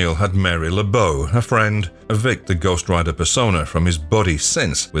that Daniel had Mary LeBeau, a friend, evict the Ghost Rider persona from his body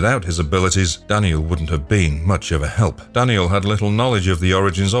since, without his abilities, Daniel wouldn't have been much of a help. Daniel had little knowledge of the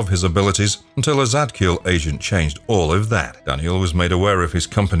origins of his abilities until a Zadkiel agent changed all of that. Daniel was made aware of his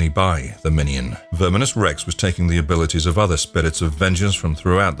company by the Minion. Verminous Rex was taking the abilities of other spirits of vengeance from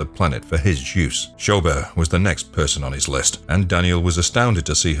throughout the planet for his use. Shoba was the next person on his list, and Daniel was astounded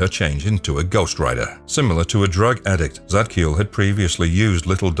to see her change into a Ghost Rider. Similar to a drug addict, Zadkiel had previously used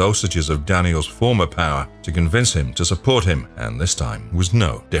little dosages of Daniel's former power to convince him to support him, and this time was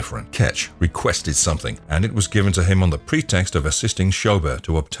no different. Ketch requested something, and it was given to him on the pretext of assisting Shoba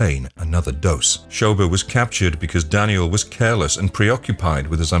to obtain another dose. Shoba was captured because Daniel was careless and preoccupied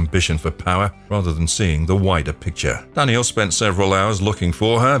with his ambition for power rather than seeing the wider picture. Daniel spent several hours looking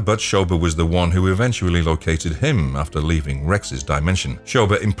for her, but Shoba was the one who eventually located him after leaving Rex's dimension.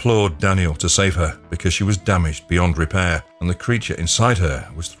 Shoba implored Daniel to save her because she was damaged beyond repair, and the creature inside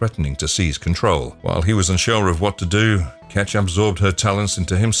her was threatening to seize control. While he was unsure of what to do, Ketch absorbed her talents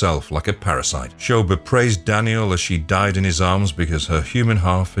into himself like a parasite. Shoba praised Daniel as she died in his arms because her human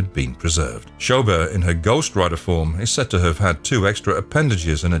half had been preserved. Shoba, in her Ghost Rider form, is said to have had 2 extra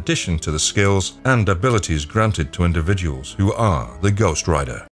appendages in addition to the skills and abilities granted to individuals who are the Ghost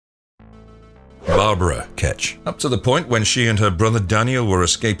Rider. Barbara Ketch. Up to the point when she and her brother Daniel were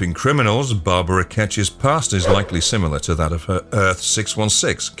escaping criminals, Barbara Ketch's past is likely similar to that of her Earth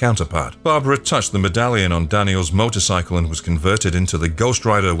 616 counterpart. Barbara touched the medallion on Daniel's motorcycle and was converted into the Ghost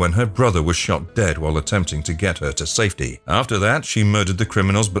Rider when her brother was shot dead while attempting to get her to safety. After that, she murdered the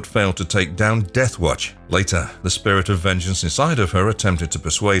criminals but failed to take down Deathwatch. Later, the spirit of vengeance inside of her attempted to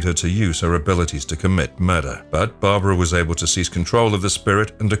persuade her to use her abilities to commit murder, but Barbara was able to seize control of the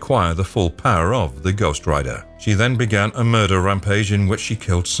spirit and acquire the full power of the Ghost Rider. She then began a murder rampage in which she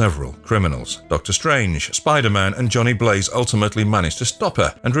killed several criminals. Doctor Strange, Spider-Man, and Johnny Blaze ultimately managed to stop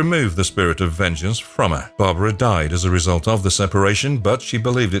her and remove the spirit of vengeance from her. Barbara died as a result of the separation, but she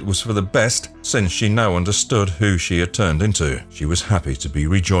believed it was for the best since she now understood who she had turned into. She was happy to be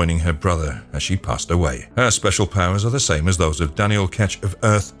rejoining her brother as she passed away. Her special powers are the same as those of Daniel Ketch of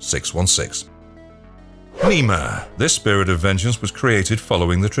Earth 616. Nima. This spirit of vengeance was created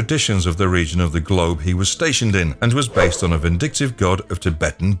following the traditions of the region of the globe he was stationed in and was based on a vindictive god of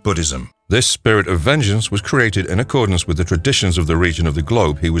Tibetan Buddhism. This spirit of vengeance was created in accordance with the traditions of the region of the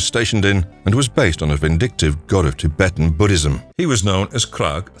globe he was stationed in and was based on a vindictive god of Tibetan Buddhism. He was known as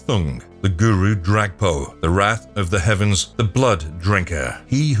Krag Thung, the Guru Dragpo, the Wrath of the Heavens, the Blood Drinker,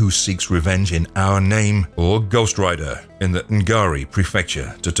 he who seeks revenge in our name, or Ghost Rider, in the Ngari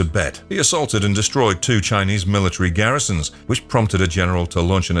prefecture to Tibet. He assaulted and destroyed 2 Chinese military garrisons, which prompted a general to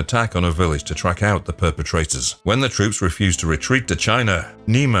launch an attack on a village to track out the perpetrators. When the troops refused to retreat to China,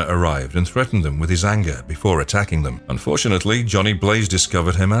 Nima arrived and threatened them with his anger before attacking them. Unfortunately, Johnny Blaze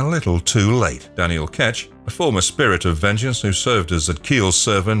discovered him a little too late. Daniel Ketch, a former spirit of vengeance who served as Zadkiel's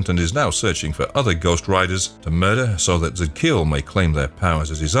servant and is now searching for other Ghost Riders to murder so that Zadkiel may claim their powers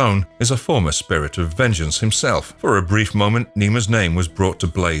as his own, is a former spirit of vengeance himself. For a brief moment, Nima's name was brought to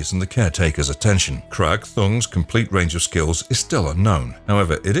Blaze and the caretaker's attention. Krag Thung's complete range of skills is still unknown.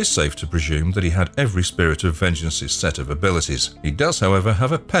 However, it is safe to presume that he had every spirit of vengeance's set of abilities. He does, however,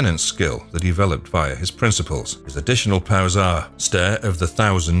 have a penance skill that he developed via his principles. His additional powers are Stare of the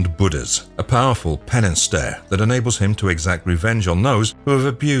Thousand Buddhas, a powerful penance stare that enables him to exact revenge on those who have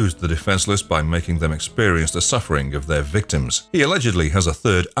abused the defenseless by making them experience the suffering of their victims. He allegedly has a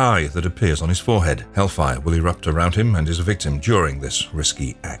third eye that appears on his forehead. Hellfire will erupt around him and his victim during this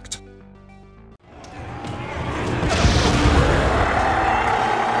risky act.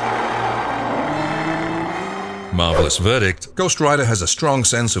 Marvelous verdict. Ghost Rider has a strong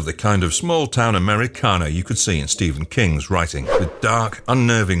sense of the kind of small-town Americana you could see in Stephen King's writing. With dark,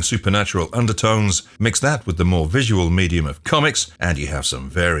 unnerving supernatural undertones, mix that with the more visual medium of comics, and you have some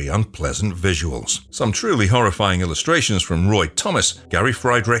very unpleasant visuals. Some truly horrifying illustrations from Roy Thomas, Gary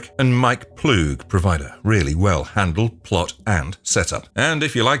Friedrich, and Mike Plug provide a really well-handled plot and setup. And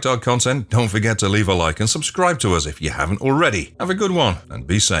if you liked our content, don't forget to leave a like and subscribe to us if you haven't already. Have a good one and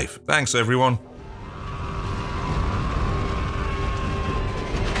be safe. Thanks, everyone.